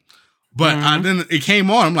skipping it. But then it came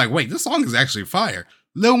on. I'm like, wait, this song is actually fire.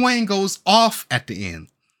 Lil Wayne goes off at the end.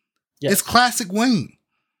 Yes. It's classic Wayne.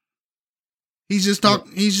 He's just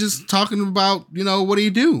talking about, what do you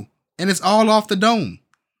do? And it's all off the dome.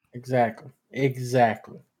 Exactly.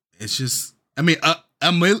 It's just, I mean,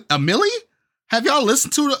 a Millie? Have y'all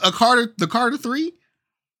listened to the Carter 3?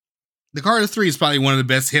 The Carter 3 is probably one of the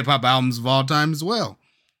best hip hop albums of all time as well.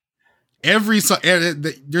 Every song,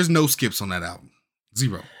 there's no skips on that album.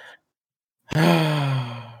 0.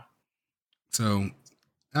 So,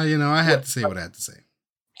 I had to say what I had to say.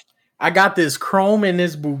 I got this chrome in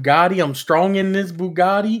this Bugatti. I'm strong in this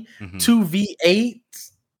Bugatti. 2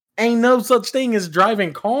 V8s. Ain't no such thing as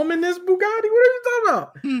driving calm in this Bugatti. What are you talking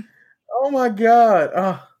about? Oh my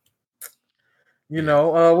God.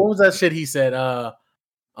 What was that shit he said?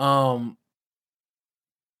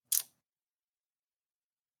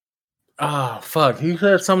 Fuck. He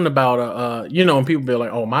said something about and people be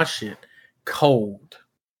like, oh, my shit cold.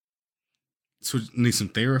 So need some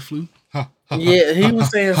Theraflu? Yeah, he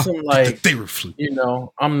was saying some like Theraflu.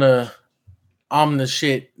 I'm the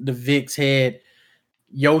shit, the Vicks head,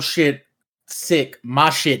 your shit sick, my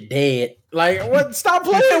shit dead. Like, what? Stop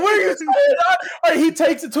playing. What are you saying? He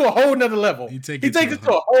takes it to a whole nother level. He takes it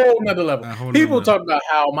to a whole nother level. People talk about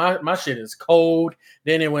how my shit is cold.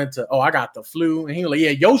 Then it went to, I got the flu. And he was like, yeah,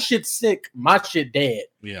 your shit's sick, my shit dead.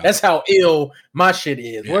 Yeah. That's how ill my shit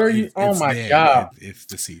is. Yeah, where are you? Oh my dead. God. It's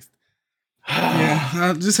deceased. Yeah,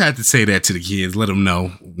 I just had to say that to the kids. Let them know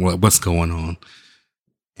what's going on.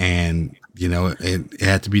 And, it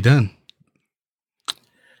had to be done.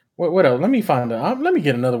 What else? Let me find it. Let me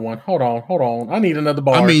get another one. Hold on. I need another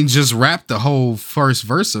bar. I mean, just rap the whole first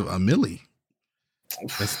verse of A Milli.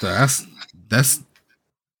 That's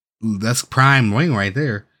prime Wayne right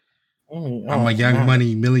there. I'm a young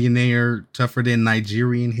money millionaire, tougher than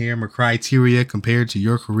Nigerian hair. My criteria compared to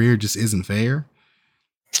your career just isn't fair.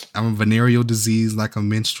 I'm a venereal disease like a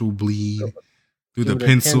menstrual bleed through the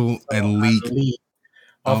pencil and leak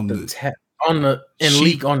on the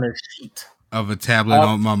sheet of a tablet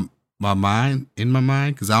on my mind,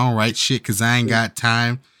 because I don't write shit because I ain't got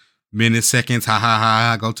time. Minutes, seconds,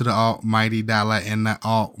 ha. Go to the almighty dollar and the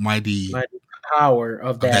almighty power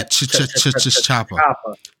of that chopper.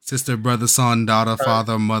 Sister, brother, son, daughter,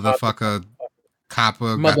 father, motherfucker,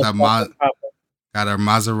 copper. Got a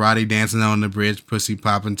Maserati dancing on the bridge, pussy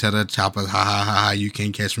popping, tell the chopper, ha. You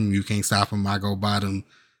can't catch him, you can't stop him. I go by them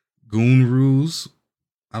goon rules.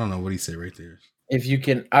 I don't know what he said right there. If you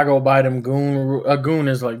can, I go by them goon. A goon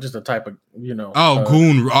is like just a type of, goon.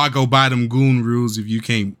 I go by them goon rules. If you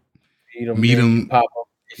can't meet them, you pop them.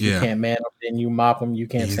 If you can't man them, then you mop them. You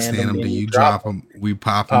can't stand them, then you drop them. We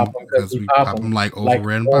pop them because we pop them like over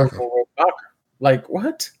red and Baka. Like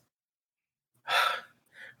what?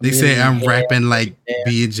 They say I'm rapping like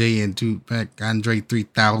B&J and Tupac, Andre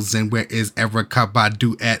 3000. Where is Erykah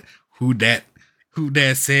Badu at? Who that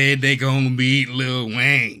said they gonna beat Lil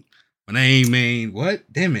Wayne? My name,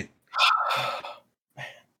 what? Damn it.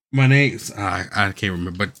 My name's, I can't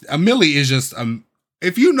remember. But A Milli is just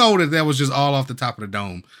if you know that was just all off the top of the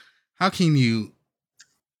dome, how can you?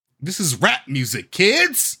 This is rap music,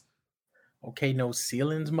 kids. Okay, no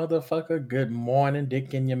ceilings, motherfucker. Good morning,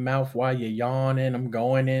 dick in your mouth while you're yawning. I'm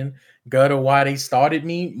going in. Gutter, why they started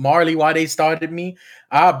me. Marley, why they started me.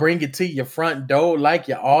 I'll bring it to your front door like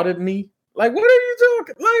you ordered me. Like, what are you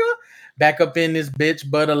talking? Like, back up in this bitch,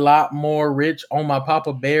 but a lot more rich. On my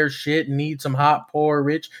Papa Bear shit, need some hot pour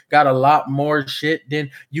rich. Got a lot more shit than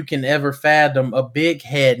you can ever fathom. A big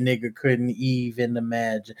head nigga couldn't even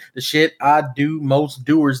imagine. The shit I do, most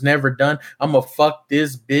doers never done. I'ma fuck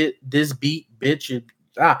this beat, bitch.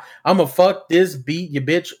 I'ma fuck this beat, you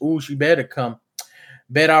bitch. Ooh, she better come.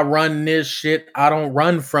 Bet I run this shit. I don't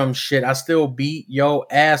run from shit. I still beat yo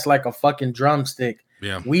ass like a fucking drumstick.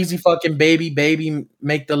 Yeah. Wheezy fucking baby,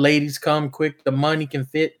 make the ladies come quick. The money can't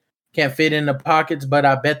fit in the pockets, but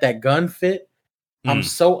I bet that gun fit. I'm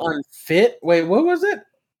so unfit. Wait, what was it?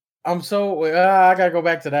 I gotta go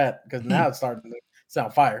back to that because now it's starting to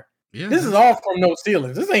sound fire. Yeah, this is all from No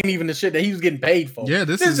Ceilings. This ain't even the shit that he was getting paid for. Yeah,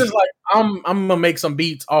 this is just like I'm gonna make some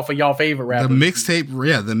beats off of y'all favorite rappers. The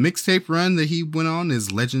mixtape run that he went on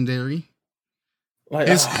is legendary.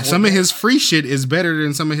 Like some of his free shit is better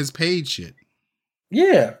than some of his paid shit.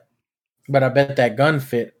 Yeah, but I bet that gun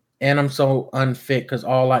fit. And I'm so unfit because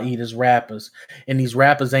all I eat is rappers. And these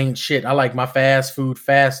rappers ain't shit. I like my fast food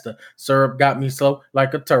faster. Syrup got me slow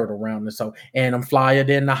like a turtle around this hoe. And I'm flyer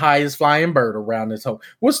than the highest flying bird around this hoe.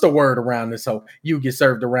 What's the word around this hoe? You get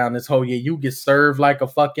served around this hoe. Yeah, you get served like a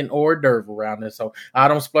fucking hors d'oeuvre around this hoe. I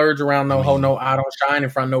don't splurge around no hoe. No, I don't shine in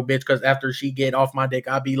front no bitch because after she get off my dick,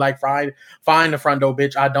 I be like, fine the front door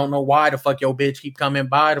bitch. I don't know why the fuck your bitch keep coming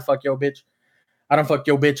by the fuck your bitch. I done fuck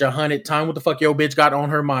your bitch 100 times. What the fuck your bitch got on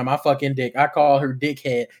her mind? My fucking dick. I call her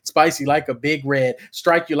dickhead. Spicy like a big red.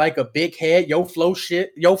 Strike you like a big head. Yo flow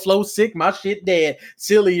sick. My shit dead.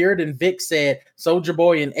 Sillier than Vic said. Soulja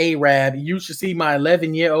Boy and A-Rab. You should see my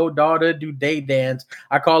 11-year-old daughter do day dance.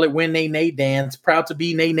 I call it when they dance. Proud to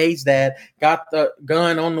be Nay's dad. Got the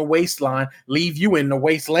gun on the waistline. Leave you in the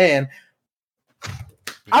wasteland.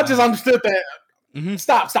 I just understood that. Mm-hmm.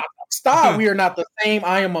 Stop. We are not the same.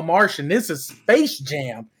 I am a Martian. This is Space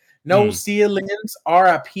Jam. No ceilings.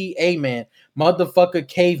 R.I.P. A-Man. Motherfucker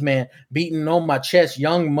caveman. Beating on my chest.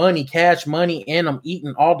 Young money. Cash money. And I'm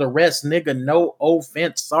eating all the rest. Nigga, no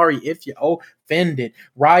offense. Sorry if you offended.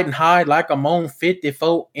 Riding high like I'm on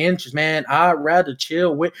 54 inches. Man, I'd rather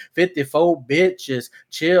chill with 54 bitches.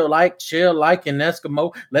 Chill like an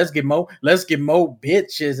Eskimo. Let's get more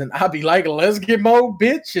bitches. And I be like, let's get more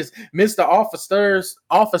bitches. Mr.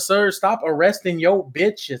 Officers, stop arresting your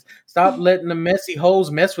bitches. Stop letting the messy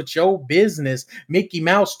hoes mess with your business. Mickey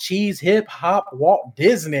Mouse, cheese, hip hop, Walt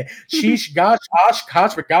Disney. Sheesh, gosh,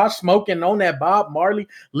 gosh, smoking on that Bob Marley.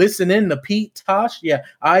 Listening to Pete Tosh. Yeah,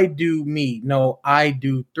 I do me. No, I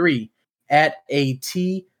do 3 at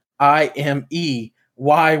ATIME.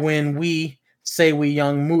 Why when we say we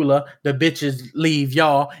young moolah, the bitches leave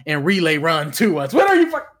y'all and relay run to us. What are you?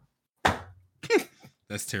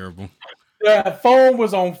 That's terrible. The phone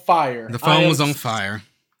was on fire. The phone was on fire.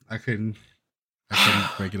 I couldn't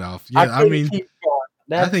break it off. Yeah, I mean,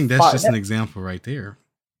 I think that's just an example right there.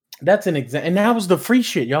 That's an example. And that was the free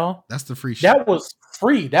shit, y'all. That's the free shit. That was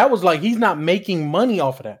free. That was like, he's not making money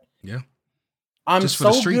off of that. Yeah. I'm just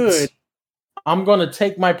so good. I'm going to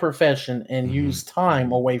take my profession and use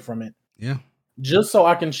time away from it. Yeah. Just so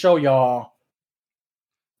I can show y'all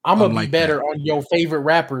I'm going to be better on your favorite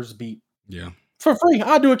rapper's beat. Yeah. For free.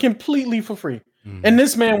 I'll do it completely for free. Mm-hmm. And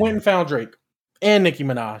this man went and found Drake and Nicki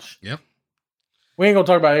Minaj. Yep. We ain't going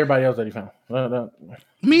to talk about everybody else that he found.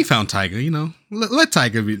 He found Tyga, you know. Let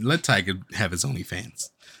Tyga have his OnlyFans.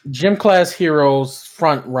 Gym Class Heroes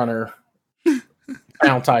front runner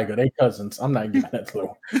found Tyga. They cousins. I'm not giving that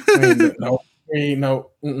to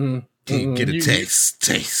him. Get a taste.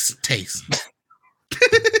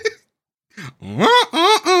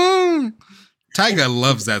 Tyga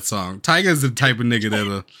loves that song. Tyga's the type of nigga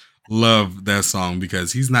that'll love that song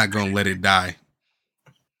because he's not gonna let it die.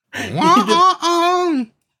 Get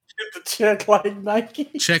the check like Nike.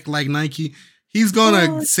 Check like Nike. He's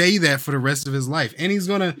gonna say that for the rest of his life, and he's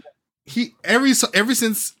gonna. Ever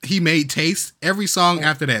since he made Taste, every song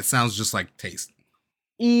after that sounds just like Taste.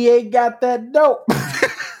 EA got that dope.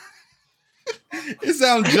 It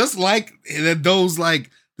sounds just like those, like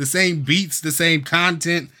the same beats, the same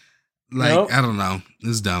content. Like, nope. I don't know.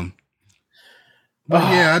 It's dumb. But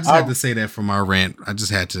yeah, I just had to say that from our rant. I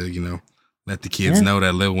just had to, let the kids know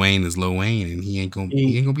that Lil Wayne is Lil Wayne and he ain't gonna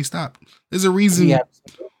be stopped. There's a reason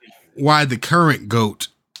why the current GOAT,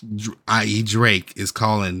 i.e. Drake, is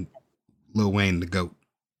calling Lil Wayne the GOAT.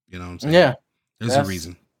 You know what I'm saying? Yeah. There's a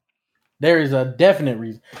reason. There is a definite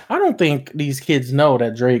reason. I don't think these kids know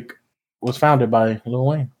that Drake was founded by Lil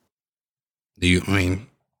Wayne. I mean,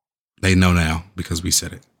 they know now because we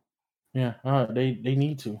said it. Yeah, they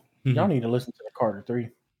need to. Mm-hmm. Y'all need to listen to the Carter 3.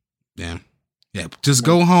 Yeah. Just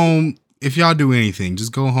go home. If y'all do anything,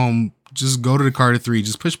 just go home. Just go to the Carter 3.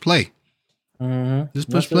 Just push play. Mm-hmm.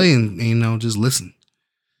 Just push play and just listen.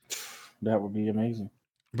 That would be amazing.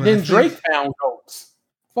 But then Drake found goats.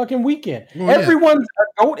 Fucking weekend. Well,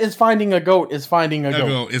 a goat is finding a goat is finding a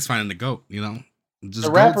goat. It's finding the goat, Just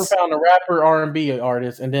the rapper found a rapper R&B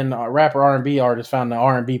artist, and then the rapper R&B artist found the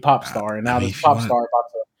R&B pop star, and now this pop star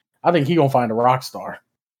about to. I think he gonna find a rock star.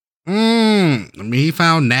 He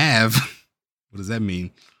found Nav. What does that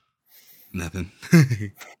mean? Nothing.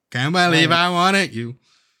 Can't believe I wanted you.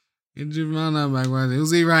 Get you run up like what? You'll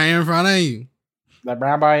see right in front of you. The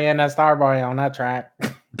brown boy and that star boy on that track.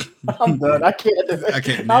 I'm done. I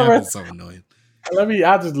can't. Nav is so annoying.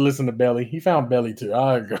 I'll just listen to Belly. He found Belly too.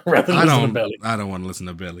 I'd rather listen to Belly. I don't want to listen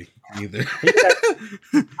to Belly either.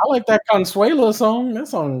 I like that Consuelo song. That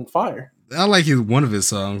song fire. I like one of his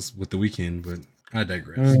songs with The Weeknd, but I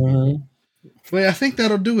digress. Mm-hmm. But I think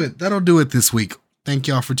that'll do it. That'll do it this week. Thank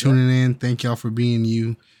y'all for tuning in. Thank y'all for being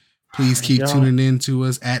you. Please keep tuning in to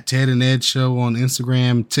us at Ted and Ed Show on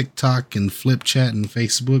Instagram, TikTok, and Flipchat and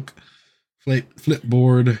Facebook.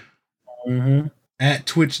 Flipboard. Mm-hmm. At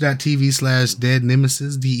twitch.tv/Dead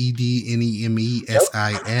Nemesis, DEDNEMESIS.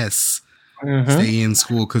 Mm-hmm. Stay in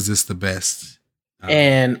school because it's the best.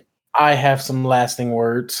 And I have some lasting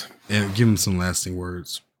words. Yeah, give him some lasting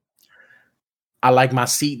words. I like my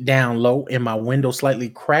seat down low and my window slightly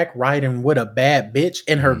cracked, riding with a bad bitch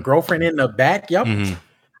and her girlfriend in the back. Yup. Mm-hmm.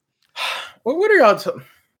 What are y'all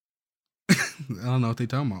I don't know what they're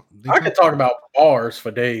talking about. I could talk about bars for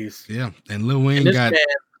days. Yeah, and Lil Wayne got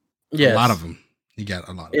a lot of them. He got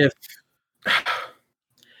a lot of them.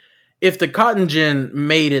 If the cotton gin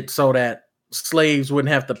made it so that slaves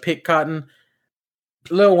wouldn't have to pick cotton,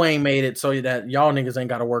 Lil Wayne made it so that y'all niggas ain't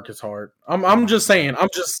got to work as hard. I'm just saying. I'm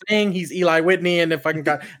just saying he's Eli Whitney, and if I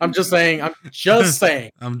can, I'm just saying. I'm just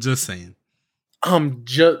saying. That's terrible.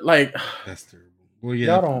 Well,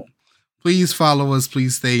 yeah. Y'all don't. Please follow us.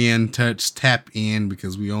 Please stay in touch. Tap in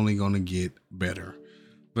because we only gonna get better.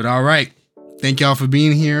 But all right, thank y'all for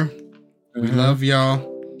being here. We love y'all.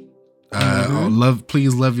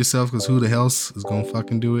 Please love yourself because who the hell is gonna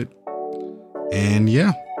fucking do it? And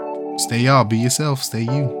yeah. Stay y'all. Be yourself. Stay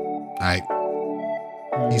you. All right.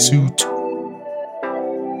 Peace out.